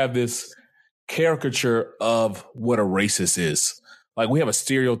think we have this caricature of what a racist is. Like we have a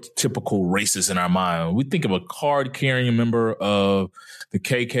stereotypical racist in our mind. We think of a card-carrying member of the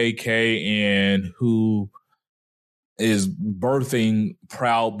KKK and who is birthing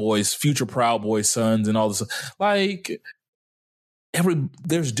future Proud Boy sons and all this. Like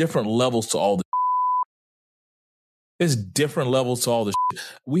there's different levels to all this. There's different levels to all this.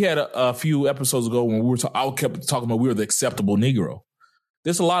 We had a few episodes ago when I kept talking about we were the acceptable Negro.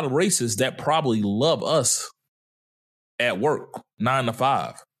 There's a lot of racists that probably love us at work 9 to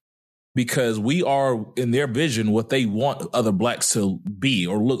 5 because we are in their vision what they want other blacks to be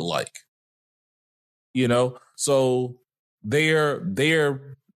or look like, so they're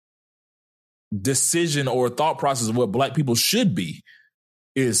decision or thought process of what black people should be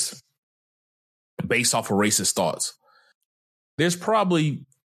is based off of racist thoughts. There's probably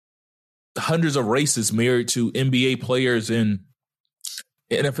hundreds of racists married to NBA players and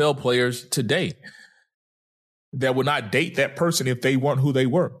NFL players today that would not date that person if they weren't who they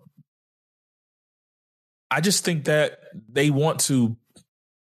were. I just think that they want to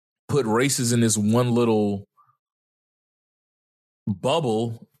put races in this one little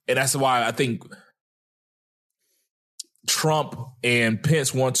bubble. And that's why I think Trump and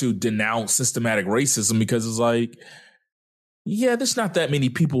Pence want to denounce systematic racism, because it's like, yeah, there's not that many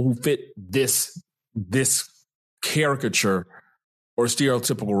people who fit this caricature or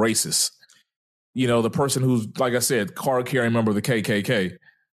stereotypical racist. You know, the person who's, like I said, card-carrying member of the KKK.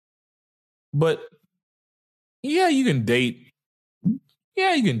 But yeah, you can date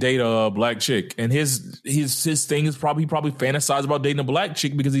a black chick, and his thing is probably fantasize about dating a black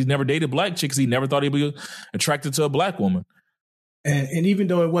chick because he's never dated black chicks. He never thought he'd be attracted to a black woman. And even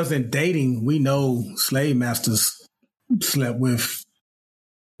though it wasn't dating, we know slave masters slept with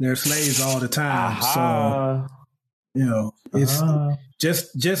their slaves all the time. So, you know, it's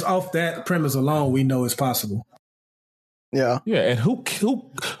just off that premise alone, we know it's possible. Yeah. Yeah. And who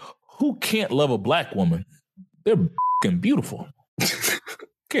can't love a black woman? They're fucking beautiful.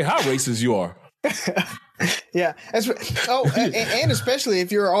 Okay, how racist you are. Yeah. And especially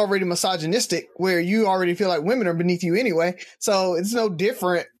if you're already misogynistic, where you already feel like women are beneath you anyway. So it's no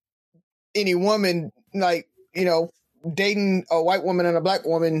different any woman, like, you know, dating a white woman and a black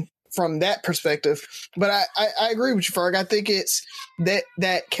woman from that perspective. But I agree with you, Ferg. I think it's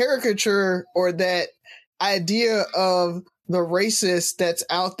that caricature or that idea of the racist that's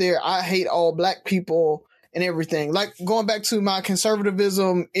out there. I hate all black people and everything. Like, going back to my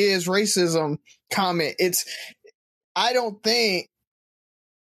conservatism is racism comment. I don't think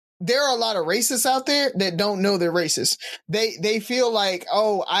there are a lot of racists out there that don't know they're racist. They feel like,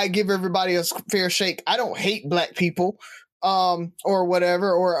 oh, I give everybody a fair shake. I don't hate black people, or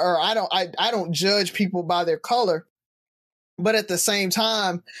whatever, or I don't judge people by their color. But at the same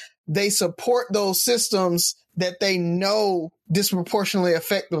time, they support those systems that they know disproportionately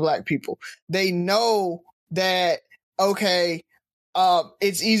affect the black people. They know that, okay,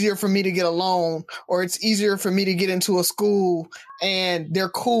 it's easier for me to get a loan, or it's easier for me to get into a school, and they're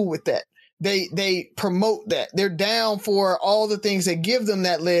cool with that. They promote that. They're down for all the things that give them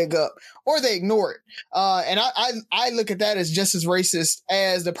that leg up, or they ignore it. And I look at that as just as racist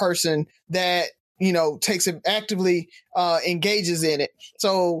as the person that, you know, takes it actively, engages in it.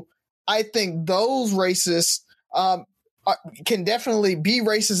 So I think those racists, can definitely be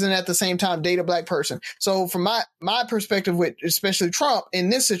racist and at the same time date a black person. So from my perspective with especially Trump in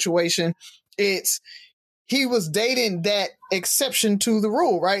this situation, he was dating that exception to the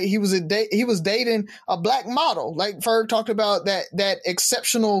rule, right? He was dating a black model, like Ferg talked about, that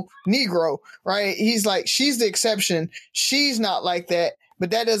exceptional Negro, right? He's like, she's the exception. She's not like that,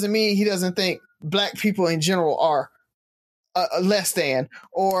 but that doesn't mean he doesn't think black people in general are less than,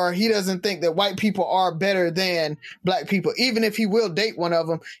 or he doesn't think that white people are better than black people. Even if he will date one of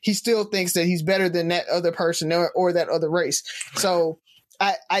them, he still thinks that he's better than that other person or that other race. So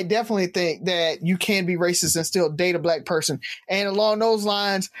I definitely think that you can be racist and still date a black person. And along those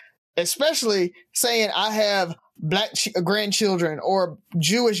lines, especially saying I have black grandchildren or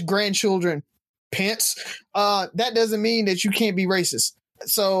Jewish grandchildren, Pence, that doesn't mean that you can't be racist.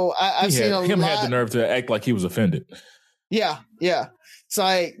 So I've seen him had the nerve to act like he was offended. Yeah. It's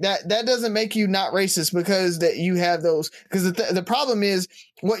like that doesn't make you not racist because that you have those. Because the problem is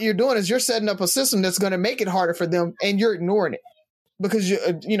what you're doing is you're setting up a system that's going to make it harder for them, and you're ignoring it because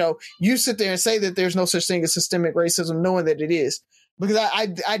you sit there and say that there's no such thing as systemic racism, knowing that it is. Because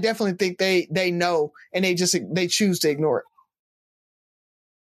I definitely think they know, and they choose to ignore it.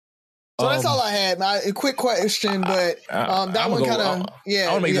 So that's all I had. A quick question, but that one kind of I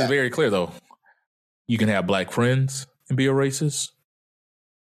want to make this very clear though. You can have black friends and be a racist.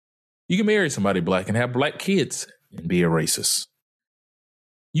 You can marry somebody black and have black kids and be a racist.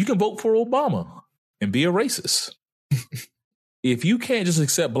 You can vote for Obama and be a racist. If you can't just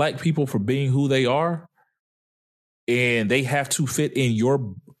accept black people for being who they are, and they have to fit in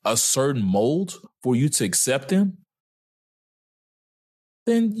a certain mold for you to accept them,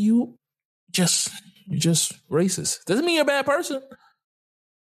 then you're just racist. Doesn't mean you're a bad person.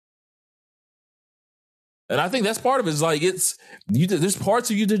 And I think that's part of it. Is like there's parts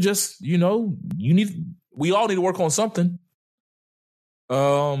of you that just, we all need to work on something.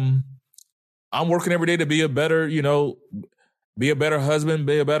 I'm working every day to be a better, be a better husband,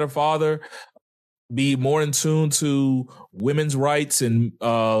 be a better father, be more in tune to women's rights and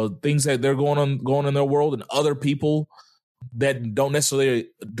things that they're going on in their world and other people that don't necessarily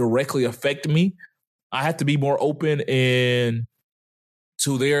directly affect me. I have to be more open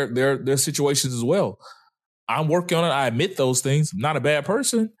to their situations as well. I'm working on it. I admit those things. I'm not a bad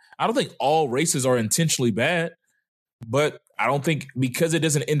person. I don't think all races are intentionally bad, but I don't think because it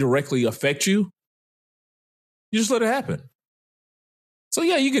doesn't indirectly affect you, you just let it happen. So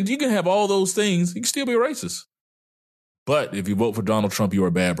yeah, you can have all those things. You can still be a racist. But if you vote for Donald Trump, you're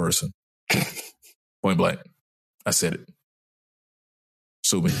a bad person. Point blank. I said it.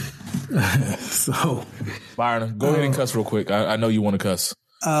 Sue me. So, Byron, go ahead and cuss real quick. I know you want to cuss.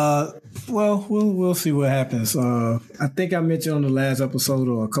 Well, we'll see what happens. I think I mentioned on the last episode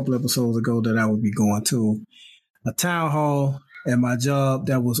or a couple episodes ago that I would be going to a town hall at my job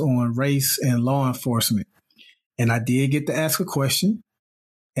that was on race and law enforcement. And I did get to ask a question.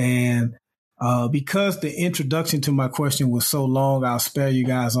 And because the introduction to my question was so long, I'll spare you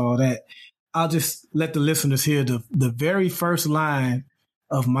guys all that. I'll just let the listeners hear the very first line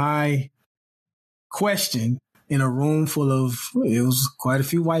of my question in a room full of, it was quite a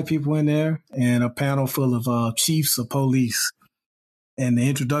few white people in there and a panel full of chiefs of police. And the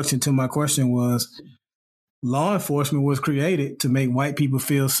introduction to my question was, law enforcement was created to make white people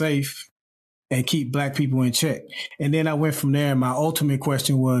feel safe and keep black people in check. And then I went from there. And my ultimate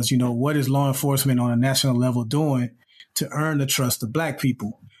question was, what is law enforcement on a national level doing to earn the trust of black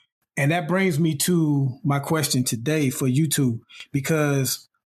people? And that brings me to my question today for you two, because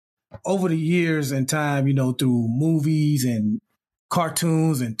over the years and time, through movies and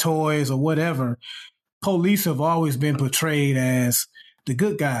cartoons and toys or whatever, police have always been portrayed as the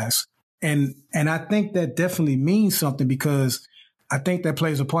good guys. And I think that definitely means something, because I think that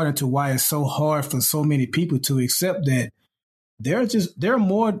plays a part into why it's so hard for so many people to accept that there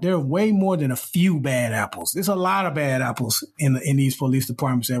are way more than a few bad apples. There's a lot of bad apples in these police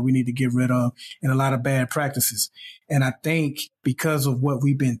departments that we need to get rid of, and a lot of bad practices. And I think because of what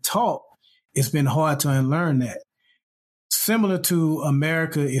we've been taught, it's been hard to unlearn that. Similar to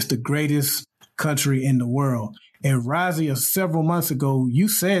America is the greatest country in the world. And Razi, several months ago, you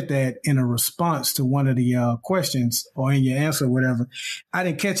said that in a response to one of the questions or in your answer or whatever. I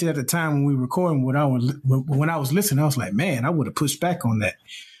didn't catch it at the time when we were recording. When I was listening, I was like, man, I would have pushed back on that.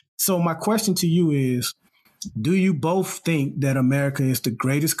 So my question to you is, do you both think that America is the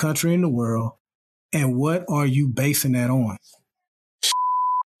greatest country in the world? And what are you basing that on?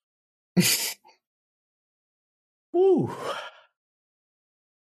 Ooh.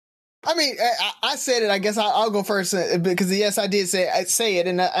 I mean, I said it. I guess I'll go first because yes, I did say it,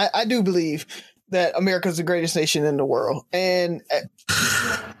 and I do believe that America is the greatest nation in the world. And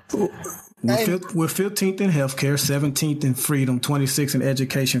we're 15th in healthcare, 17th in freedom, 26th in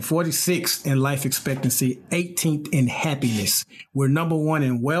education, 46th in life expectancy, 18th in happiness. We're number 1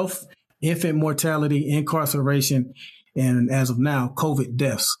 in wealth, infant mortality, incarceration, and as of now, COVID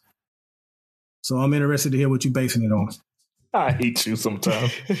deaths. So I'm interested to hear what you're basing it on. I hate you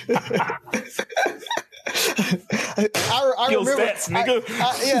sometimes. I remember, stats,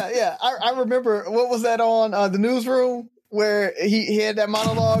 nigga. I remember, what was that on the newsroom where he had that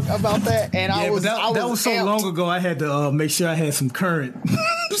monologue about that, and that was so amped. Long ago. I had to make sure I had some current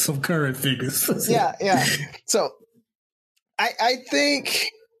figures. Yeah. So I think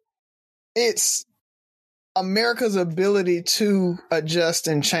it's America's ability to adjust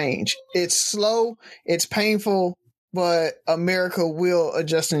and change. It's slow, it's painful, but America will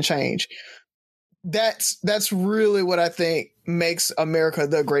adjust and change. That's really what I think makes America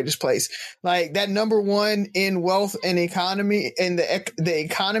the greatest place. Like that number 1 in wealth and economy and the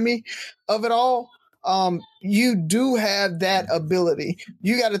economy of it all. You do have that ability.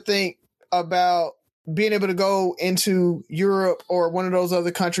 You got to think about being able to go into Europe or one of those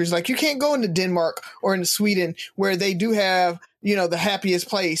other countries. Like you can't go into Denmark or into Sweden where they do have, the happiest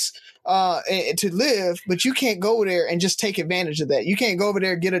place to live, but you can't go there and just take advantage of that. You can't go over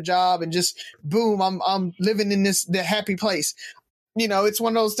there, get a job, and just boom, I'm living in the happy place. It's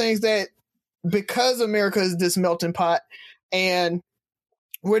one of those things that because America is this melting pot and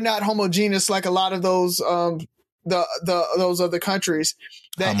we're not homogeneous like a lot of those those other countries,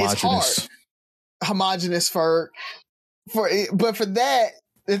 that it's hard. Homogenous but for that,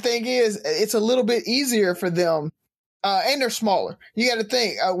 the thing is, it's a little bit easier for them. And they're smaller. You got to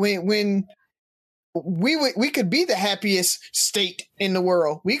think when we could be the happiest state in the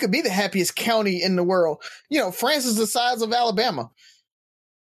world. We could be the happiest county in the world. France is the size of Alabama.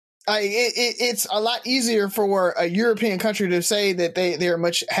 It's a lot easier for a European country to say that they are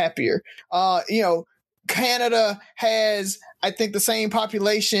much happier. Canada has, I think, the same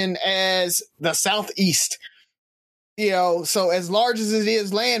population as the Southeast. So as large as it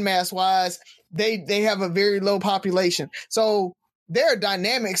is landmass wise, they have a very low population. So there are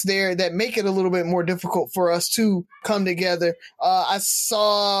dynamics there that make it a little bit more difficult for us to come together. I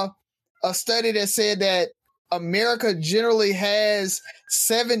saw a study that said that America generally has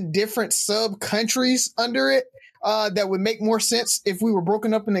 7 different sub-countries under it that would make more sense if we were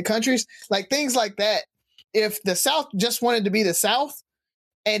broken up into countries. Like things like that. If the South just wanted to be the South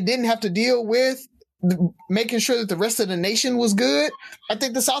and didn't have to deal with making sure that the rest of the nation was good, I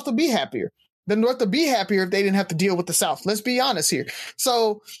think the South would be happier. The North would be happier if they didn't have to deal with the South. Let's be honest here.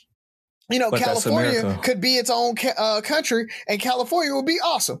 So, but California could be its own country, and California would be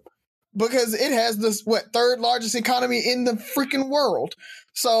awesome because it has this, third largest economy in the freaking world.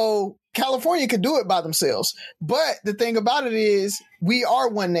 So California could do it by themselves. But the thing about it is we are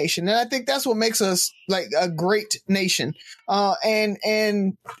one nation. And I think that's what makes us like a great nation. And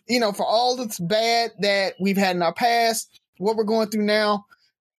for all that's bad that we've had in our past, what we're going through now,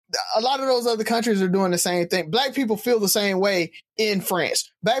 a lot of those other countries are doing the same thing. Black people feel the same way in France.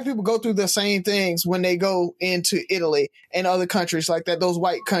 Black people go through the same things when they go into Italy and other countries like that, those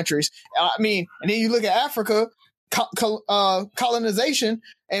white countries. And then you look at Africa, colonization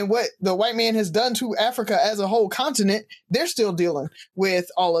and what the white man has done to Africa as a whole continent, they're still dealing with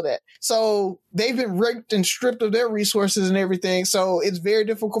all of that. So they've been raped and stripped of their resources and everything. So it's very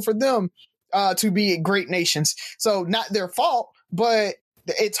difficult for them to be great nations. So not their fault, but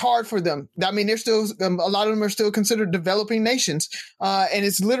it's hard for them. They're still, a lot of them are still considered developing nations. And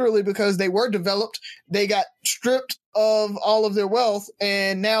it's literally because they were developed. They got stripped of all of their wealth.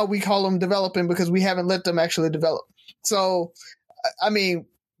 And now we call them developing because we haven't let them actually develop. So,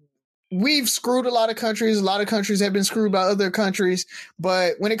 we've screwed a lot of countries. A lot of countries have been screwed by other countries.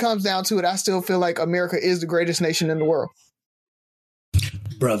 But when it comes down to it, I still feel like America is the greatest nation in the world.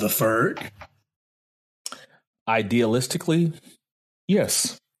 Brother Ferg. Idealistically,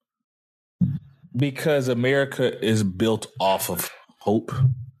 yes. Because America is built off of hope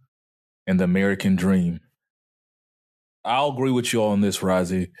and the American dream. I'll agree with you on this,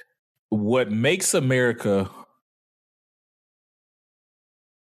 Razi. What makes America...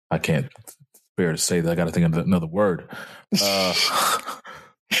 I can't bear to say that. I got to think of another word.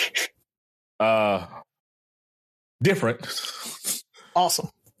 Different. Awesome.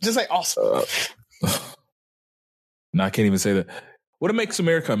 Just say awesome. No, I can't even say that. What makes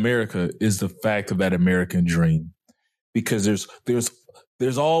America America is the fact of that American dream, because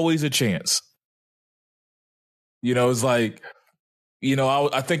there's always a chance. It's like,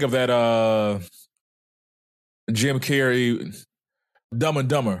 I think of that Jim Carrey, Dumb and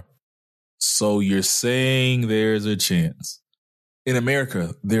Dumber. So you're saying there's a chance. In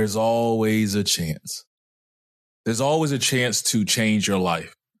America, there's always a chance. There's always a chance to change your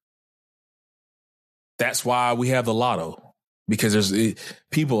life. That's why we have the lotto, because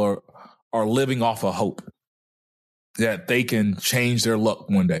people are living off of hope that they can change their luck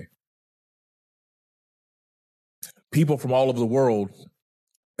one day. People from all over the world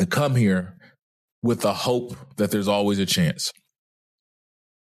come here with the hope that there's always a chance.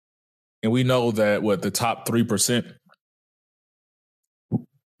 And we know that the top 3%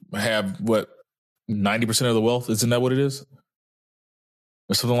 have 90% of the wealth? Isn't that what it is?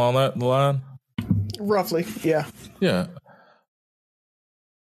 Or something along that line? Roughly, yeah. Yeah.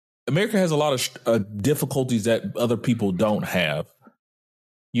 America has a lot of difficulties that other people don't have.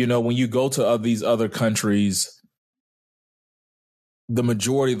 When you go to these other countries, the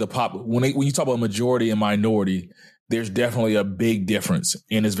majority of the when you talk about majority and minority, there's definitely a big difference,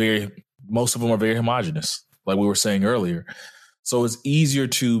 and most of them are very homogenous, like we were saying earlier. So it's easier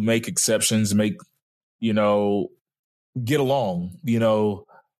to make exceptions, get along.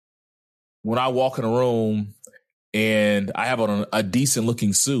 When I walk in a room and I have on a decent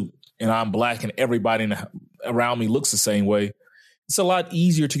looking suit and I'm black and everybody around me looks the same way, it's a lot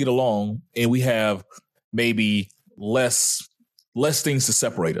easier to get along, and we have maybe less things to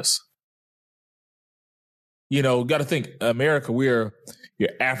separate us. Got to think, America, you're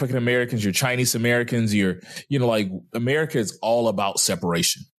African Americans, you're Chinese Americans, America is all about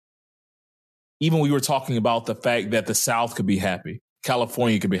separation. Even we were talking about the fact that the South could be happy,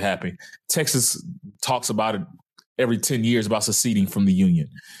 California could be happy. Texas talks about it every 10 years about seceding from the Union.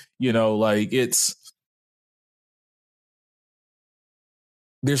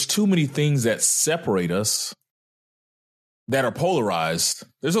 There's too many things that separate us that are polarized.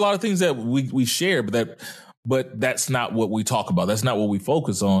 There's a lot of things that we share, but that's not what we talk about. That's not what we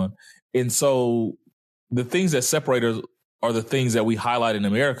focus on. And so the things that separate are the things that we highlight in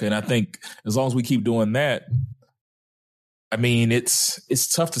America. And I think as long as we keep doing that, I mean, it's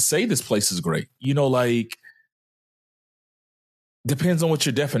tough to say this place is great. You know, like, depends on what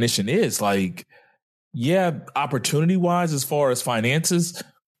your definition is. Like, yeah, opportunity wise, as far as finances,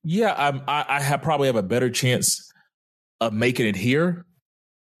 yeah, I probably have a better chance of making it here.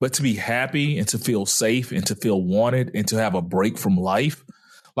 But to be happy and to feel safe and to feel wanted and to have a break from life,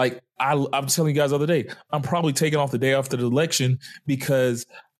 like I'm telling you guys the other day, I'm probably taking off the day after the election because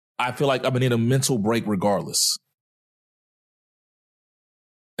I feel like I'm going to need a mental break regardless.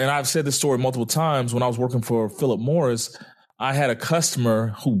 And I've said this story multiple times. When I was working for Philip Morris, I had a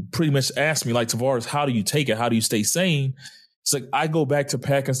customer who pretty much asked me, like, Tavares, how do you take it? How do you stay sane? It's like, I go back to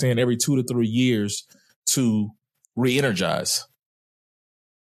Pakistan every 2 to 3 years to re-energize.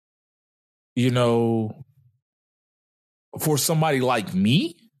 You know, for somebody like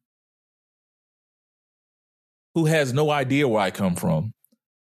me, who has no idea where I come from,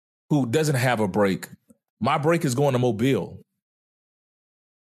 who doesn't have a break, my break is going to Mobile,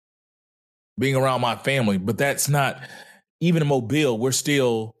 being around my family. But that's not, even in Mobile, we're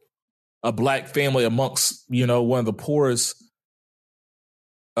still a black family amongst, you know, one of the poorest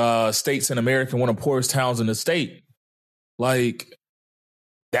states in America, one of the poorest towns in the state. Like,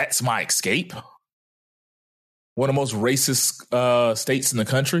 that's my escape. One of the most racist states in the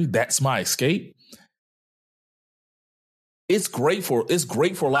country. That's my escape. It's great for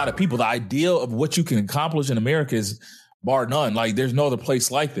a lot of people. The idea of what you can accomplish in America is bar none. Like, there's no other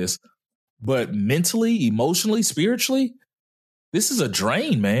place like this. But mentally, emotionally, spiritually, this is a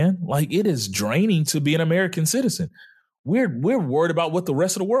drain, man. Like, it is draining to be an American citizen. We're worried about what the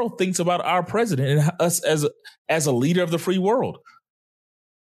rest of the world thinks about our president and us as a leader of the free world.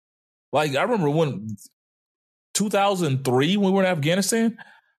 Like, I remember when 2003, when we were in Afghanistan,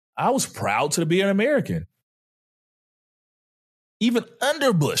 I was proud to be an American. Even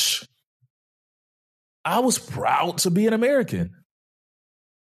under Bush, I was proud to be an American.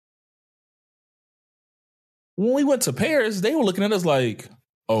 When we went to Paris, they were looking at us like,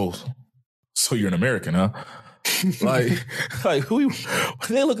 oh, so you're an American, huh? like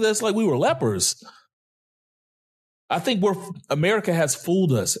they looked at us like we were lepers. I think America has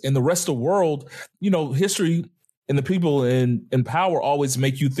fooled us, and the rest of the world, you know, history and the people in power always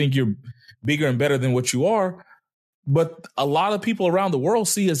make you think you're bigger and better than what you are. But a lot of people around the world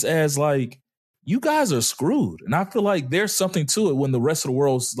see us as like, you guys are screwed. And I feel like there's something to it when the rest of the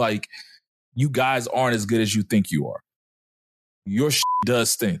world's like, you guys aren't as good as you think you are. Your shit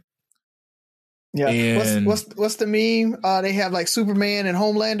does stink. Yeah. And what's the meme? They have like Superman and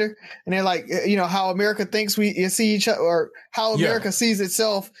Homelander, and they're like, you know, how America thinks we see each other, or how America sees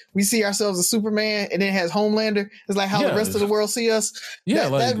itself. We see ourselves as Superman, and then it has Homelander. It's like how the rest of the world see us. Yeah,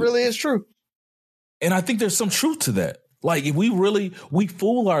 that really is true. And I think there's some truth to that. Like, if we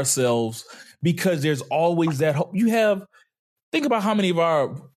fool ourselves because there's always that hope. Think about how many of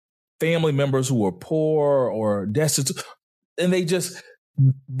our family members who are poor or destitute, and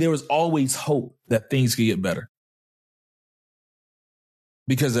there was always hope that things could get better.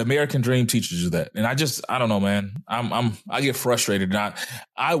 Because the American dream teaches you that. And I don't know, man. I get frustrated. And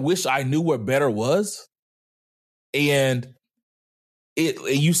I wish I knew what better was. And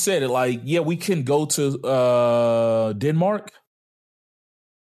you said it, like, yeah, we can go to Denmark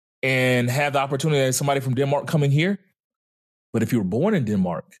and have the opportunity of somebody from Denmark coming here. But if you were born in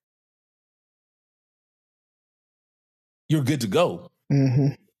Denmark, you're good to go.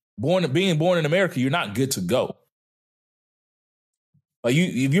 Mm-hmm. Being born in America, you're not good to go. Like,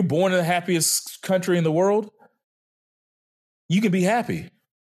 if you're born in the happiest country in the world, you can be happy.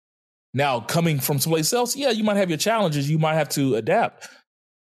 Now, coming from someplace else, yeah, you might have your challenges. You might have to adapt.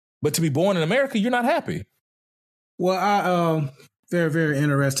 But to be born in America, you're not happy. Well, very, very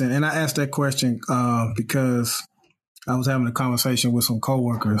interesting. And I asked that question because I was having a conversation with some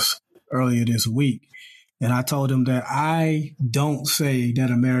coworkers earlier this week. And I told them that I don't say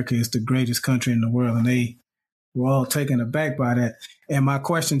that America is the greatest country in the world. And they were all taken aback by that. And my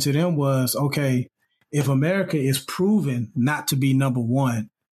question to them was, okay, if America is proven not to be number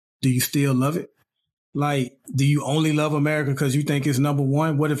one, do you still love it? Like, do you only love America because you think it's number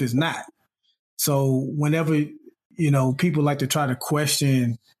one? What if it's not? So whenever, you know, people like to try to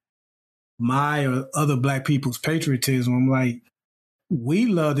question my or other black people's patriotism, I'm like, we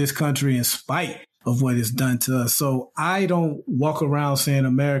love this country in spite of what it's done to us. So I don't walk around saying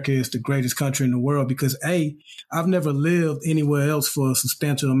America is the greatest country in the world because, A, I've never lived anywhere else for a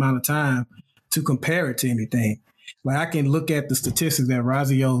substantial amount of time to compare it to anything. Like, I can look at the statistics that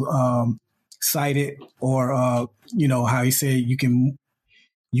Razio cited, or, you know, how he said you can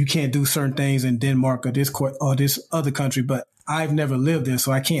you can't do certain things in Denmark or this other country, but I've never lived there,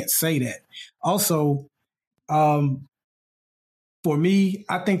 so I can't say that. Also, for me,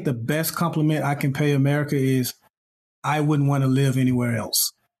 I think the best compliment I can pay America is I wouldn't want to live anywhere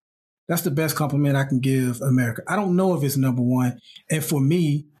else. That's the best compliment I can give America. I don't know if it's number one. And for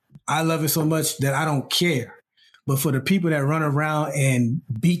me, I love it so much that I don't care. But for the people that run around and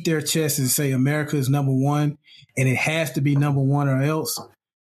beat their chest and say America is number one and it has to be number one or else,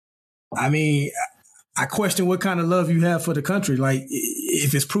 I mean, I question what kind of love you have for the country. Like,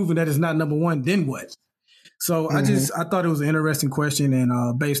 if it's proven that it's not number one, then what? So I thought it was an interesting question.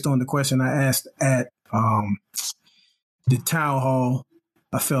 And based on the question I asked at the town hall,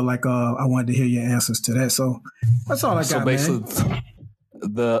 I felt like I wanted to hear your answers to that. So that's all I got, so basically, man.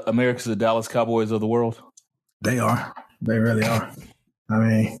 The America's the Dallas Cowboys of the world? They are. They really are. I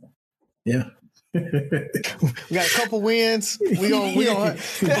mean, yeah. We got a couple wins. We gonna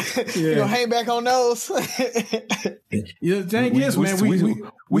hang back on those. Yeah, dang, yes, man.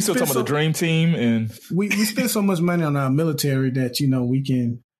 We still talking about the dream team, and we spend so much money on our military that we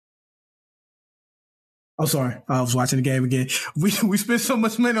can. Oh, sorry, I was watching the game again. We spend so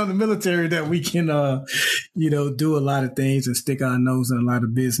much money on the military that we can, do a lot of things and stick our nose in a lot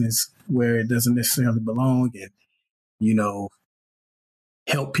of business where it doesn't necessarily belong, and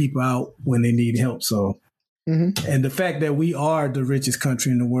help people out when they need help. So, and the fact that we are the richest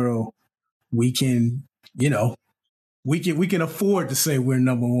country in the world, we can, we can afford to say we're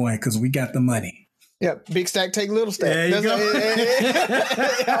number one because we got the money. Yeah, big stack, take little stack. There you go.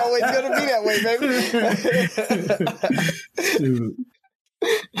 It's always going to be that way, baby.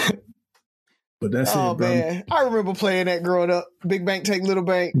 But that's it, bro. Man. I remember playing that growing up. Big bank, take little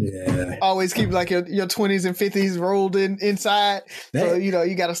bank. Yeah. Always keep like your 20s and 50s rolled inside. So,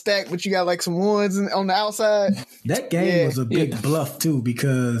 you got a stack, but you got like some ones on the outside. That game was a big bluff too,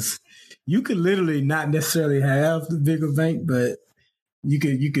 because you could literally not necessarily have the bigger bank, but you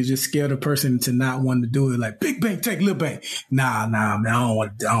could just scare the person to not want to do it. Like, big bank, take little bank. Nah, man, I don't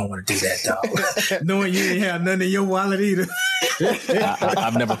want to do that, dog. Knowing you ain't have nothing in your wallet either.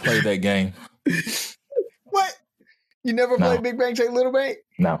 I've never played that game. What? You never played Big Bank, Take Little Bank?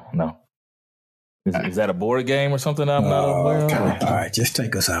 No. Is that a board game or something? I'm not aware of. All right, just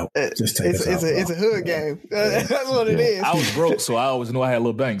take us out. Just take us out. It's a hood game. That's what it is. I was broke, so I always knew I had a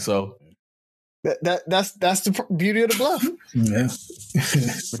little bank. So that's the beauty of the bluff. Yeah.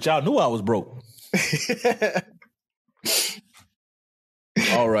 But y'all knew I was broke.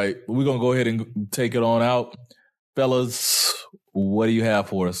 All right, we're gonna go ahead and take it on out, fellas. What do you have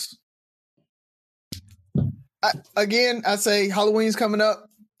for us? I say Halloween's coming up.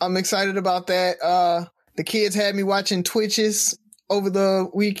 I'm excited about that. The kids had me watching Twitches over the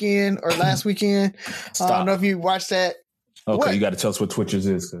weekend or last weekend. I don't know if you watched that. Okay, what? You got to tell us what Twitches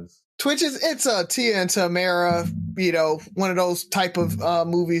is. Twitches, it's Tia and Tamara, one of those type of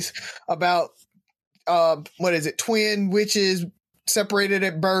movies about, twin witches separated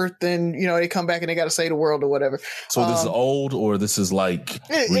at birth, and they come back and they got to save the world or whatever. So this is old, or this is like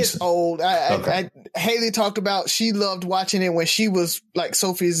it's old. Haley talked about she loved watching it when she was like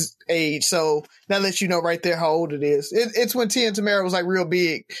Sophie's age, so that lets you know right there how old it is. It's when Tia and Tamara was like real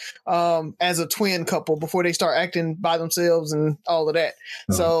big as a twin couple before they start acting by themselves and all of that.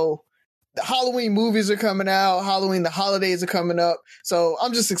 So the Halloween movies are coming out. The holidays are coming up. So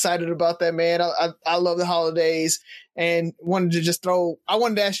I'm just excited about that, man. I love the holidays, and wanted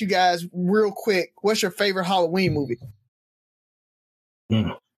to ask you guys real quick, what's your favorite Halloween movie?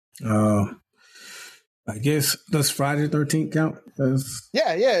 I guess does Friday the 13th count?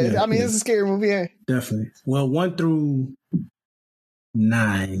 Yeah. I mean, it's a scary movie. Yeah, definitely. Well, 1 through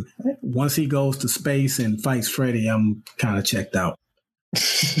 9. Once he goes to space and fights Freddy, I'm kind of checked out.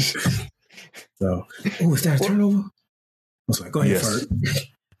 So, is that a turnover? I was like, go ahead, Ferg.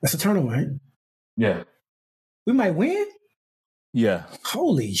 That's a turnover, right? Yeah. We might win? Yeah.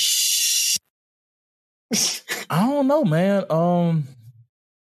 Holy sh! I don't know, man. All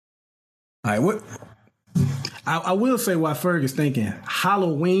right, what? I will say why Ferg is thinking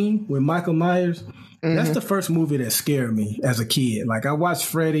Halloween with Michael Myers. Mm-hmm. That's the first movie that scared me as a kid. Like, I watched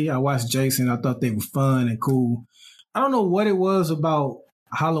Freddy, I watched Jason. I thought they were fun and cool. I don't know what it was about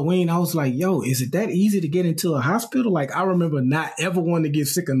Halloween. I was like, yo, is it that easy to get into a hospital? Like, I remember not ever wanting to get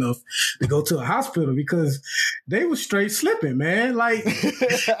sick enough to go to a hospital because they were straight slipping, man. Like,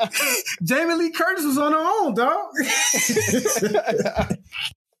 Jamie Lee Curtis was on her own, dog.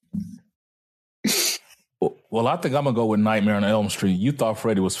 Well, I think I'm going to go with Nightmare on Elm Street. You thought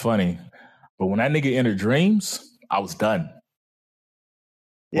Freddy was funny, but when that nigga entered dreams, I was done.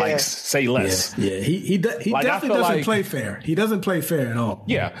 Like, say less. Yeah. He like, definitely doesn't play fair. He doesn't play fair at all.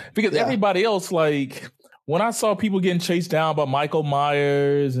 Yeah, because everybody else, like, when I saw people getting chased down by Michael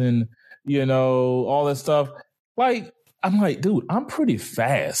Myers and, you know, all that stuff, like, I'm like, dude, I'm pretty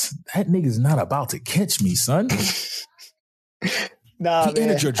fast. That nigga's not about to catch me, son. Nah, he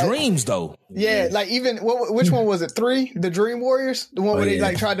entered your dreams, though. Yeah, like even which one was it? 3, the Dream Warriors, the one where they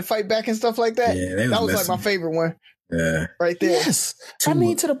like tried to fight back and stuff like that. Yeah, that was like my favorite one. Yeah, right there. Yes, I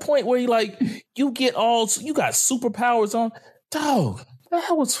mean to the point where you got superpowers on, dog.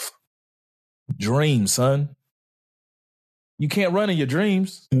 That was dreams, son. You can't run in your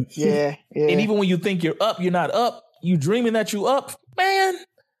dreams. Yeah. And even when you think you're up, you're not up. You dreaming that you up, man.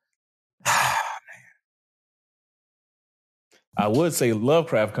 I would say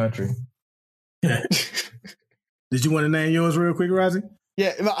Lovecraft Country. Did you want to name yours real quick, Rozzy?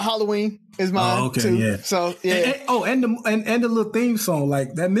 Yeah, Halloween is mine too. Yeah. So yeah. And the little theme song,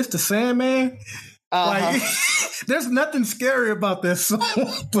 like that Mr. Sandman. Like, there's nothing scary about that song.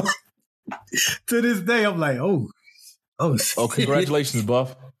 But to this day, I'm like, oh, congratulations,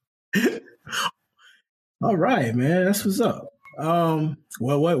 Buff. All right, man. That's what's up. Whoa,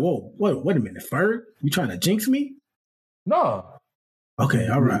 wait a minute, Ferg? You trying to jinx me? No. Okay,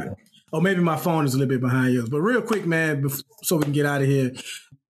 all right. Oh, maybe my phone is a little bit behind yours. But real quick, man, so we can get out of here.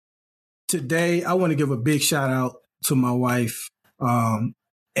 Today, I want to give a big shout out to my wife. And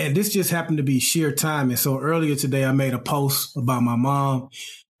this just happened to be sheer timing. So earlier today, I made a post about my mom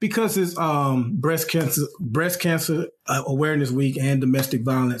because it's breast cancer awareness week and domestic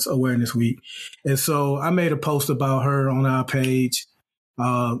violence awareness week. And so I made a post about her on our page,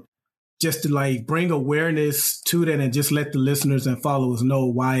 just to like bring awareness to that and just let the listeners and followers know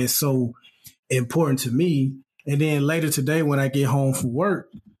why it's so important to me. And then later today, when I get home from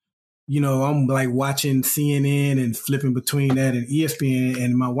work, you know, I'm like watching CNN and flipping between that and ESPN.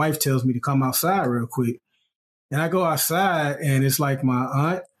 And my wife tells me to come outside real quick. And I go outside and it's like my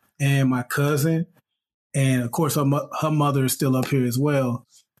aunt and my cousin. And of course, her mother is still up here as well.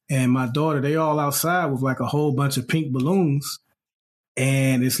 And my daughter, they all outside with like a whole bunch of pink balloons.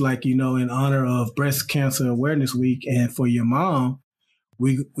 And it's like, you know, in honor of Breast Cancer Awareness Week and for your mom,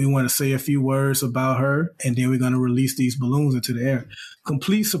 we want to say a few words about her, and then we're going to release these balloons into the air.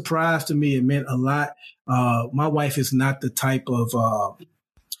 Complete surprise to me. It meant a lot. My wife is not the type of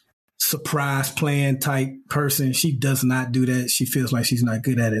surprise plan type person. She does not do that. She feels like she's not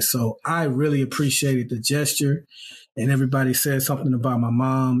good at it. So I really appreciated the gesture, and everybody said something about my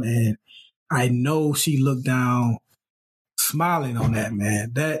mom, and I know she looked down smiling on that,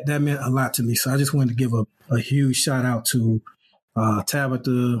 man. That meant a lot to me. So I just wanted to give a huge shout out to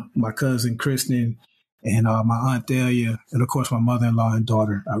Tabitha, my cousin Kristen, and my Aunt Delia, and of course my mother-in-law and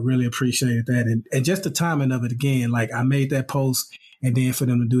daughter. I really appreciated that. And just the timing of it again, like I made that post and then for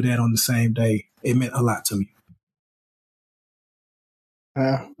them to do that on the same day, it meant a lot to me.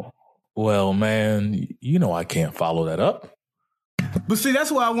 Well, man, you know I can't follow that up. But see,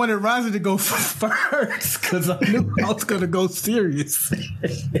 that's why I wanted Rozzy to go first, because I knew I was going to go serious.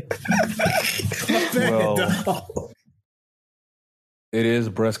 Well, it is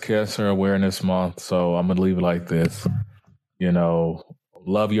Breast Cancer Awareness Month, so I'm going to leave it like this. You know,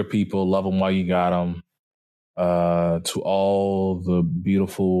 love your people, love them while you got them. To all the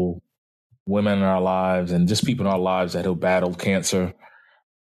beautiful women in our lives and just people in our lives that have battled cancer.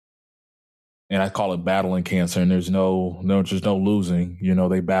 And I call it battling cancer, and there's no losing. You know,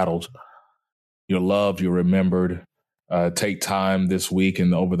 they battled. You're loved, you're remembered. Take time this week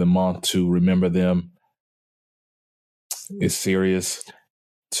and over the month to remember them. It's serious.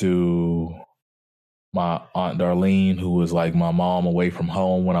 To my Aunt Darlene, who was like my mom away from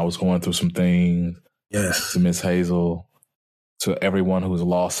home when I was going through some things. Yes. To Miss Hazel. To everyone who's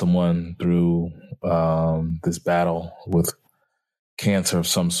lost someone through this battle with cancer of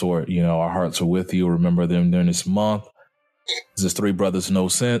some sort. You know, our hearts are with you. Remember them during this month. This is Three Brothers No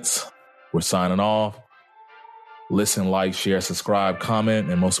Sense. We're signing off. Listen, like, share, subscribe, comment,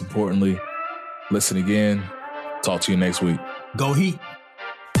 and most importantly, listen again. Talk to you next week. Go Heat.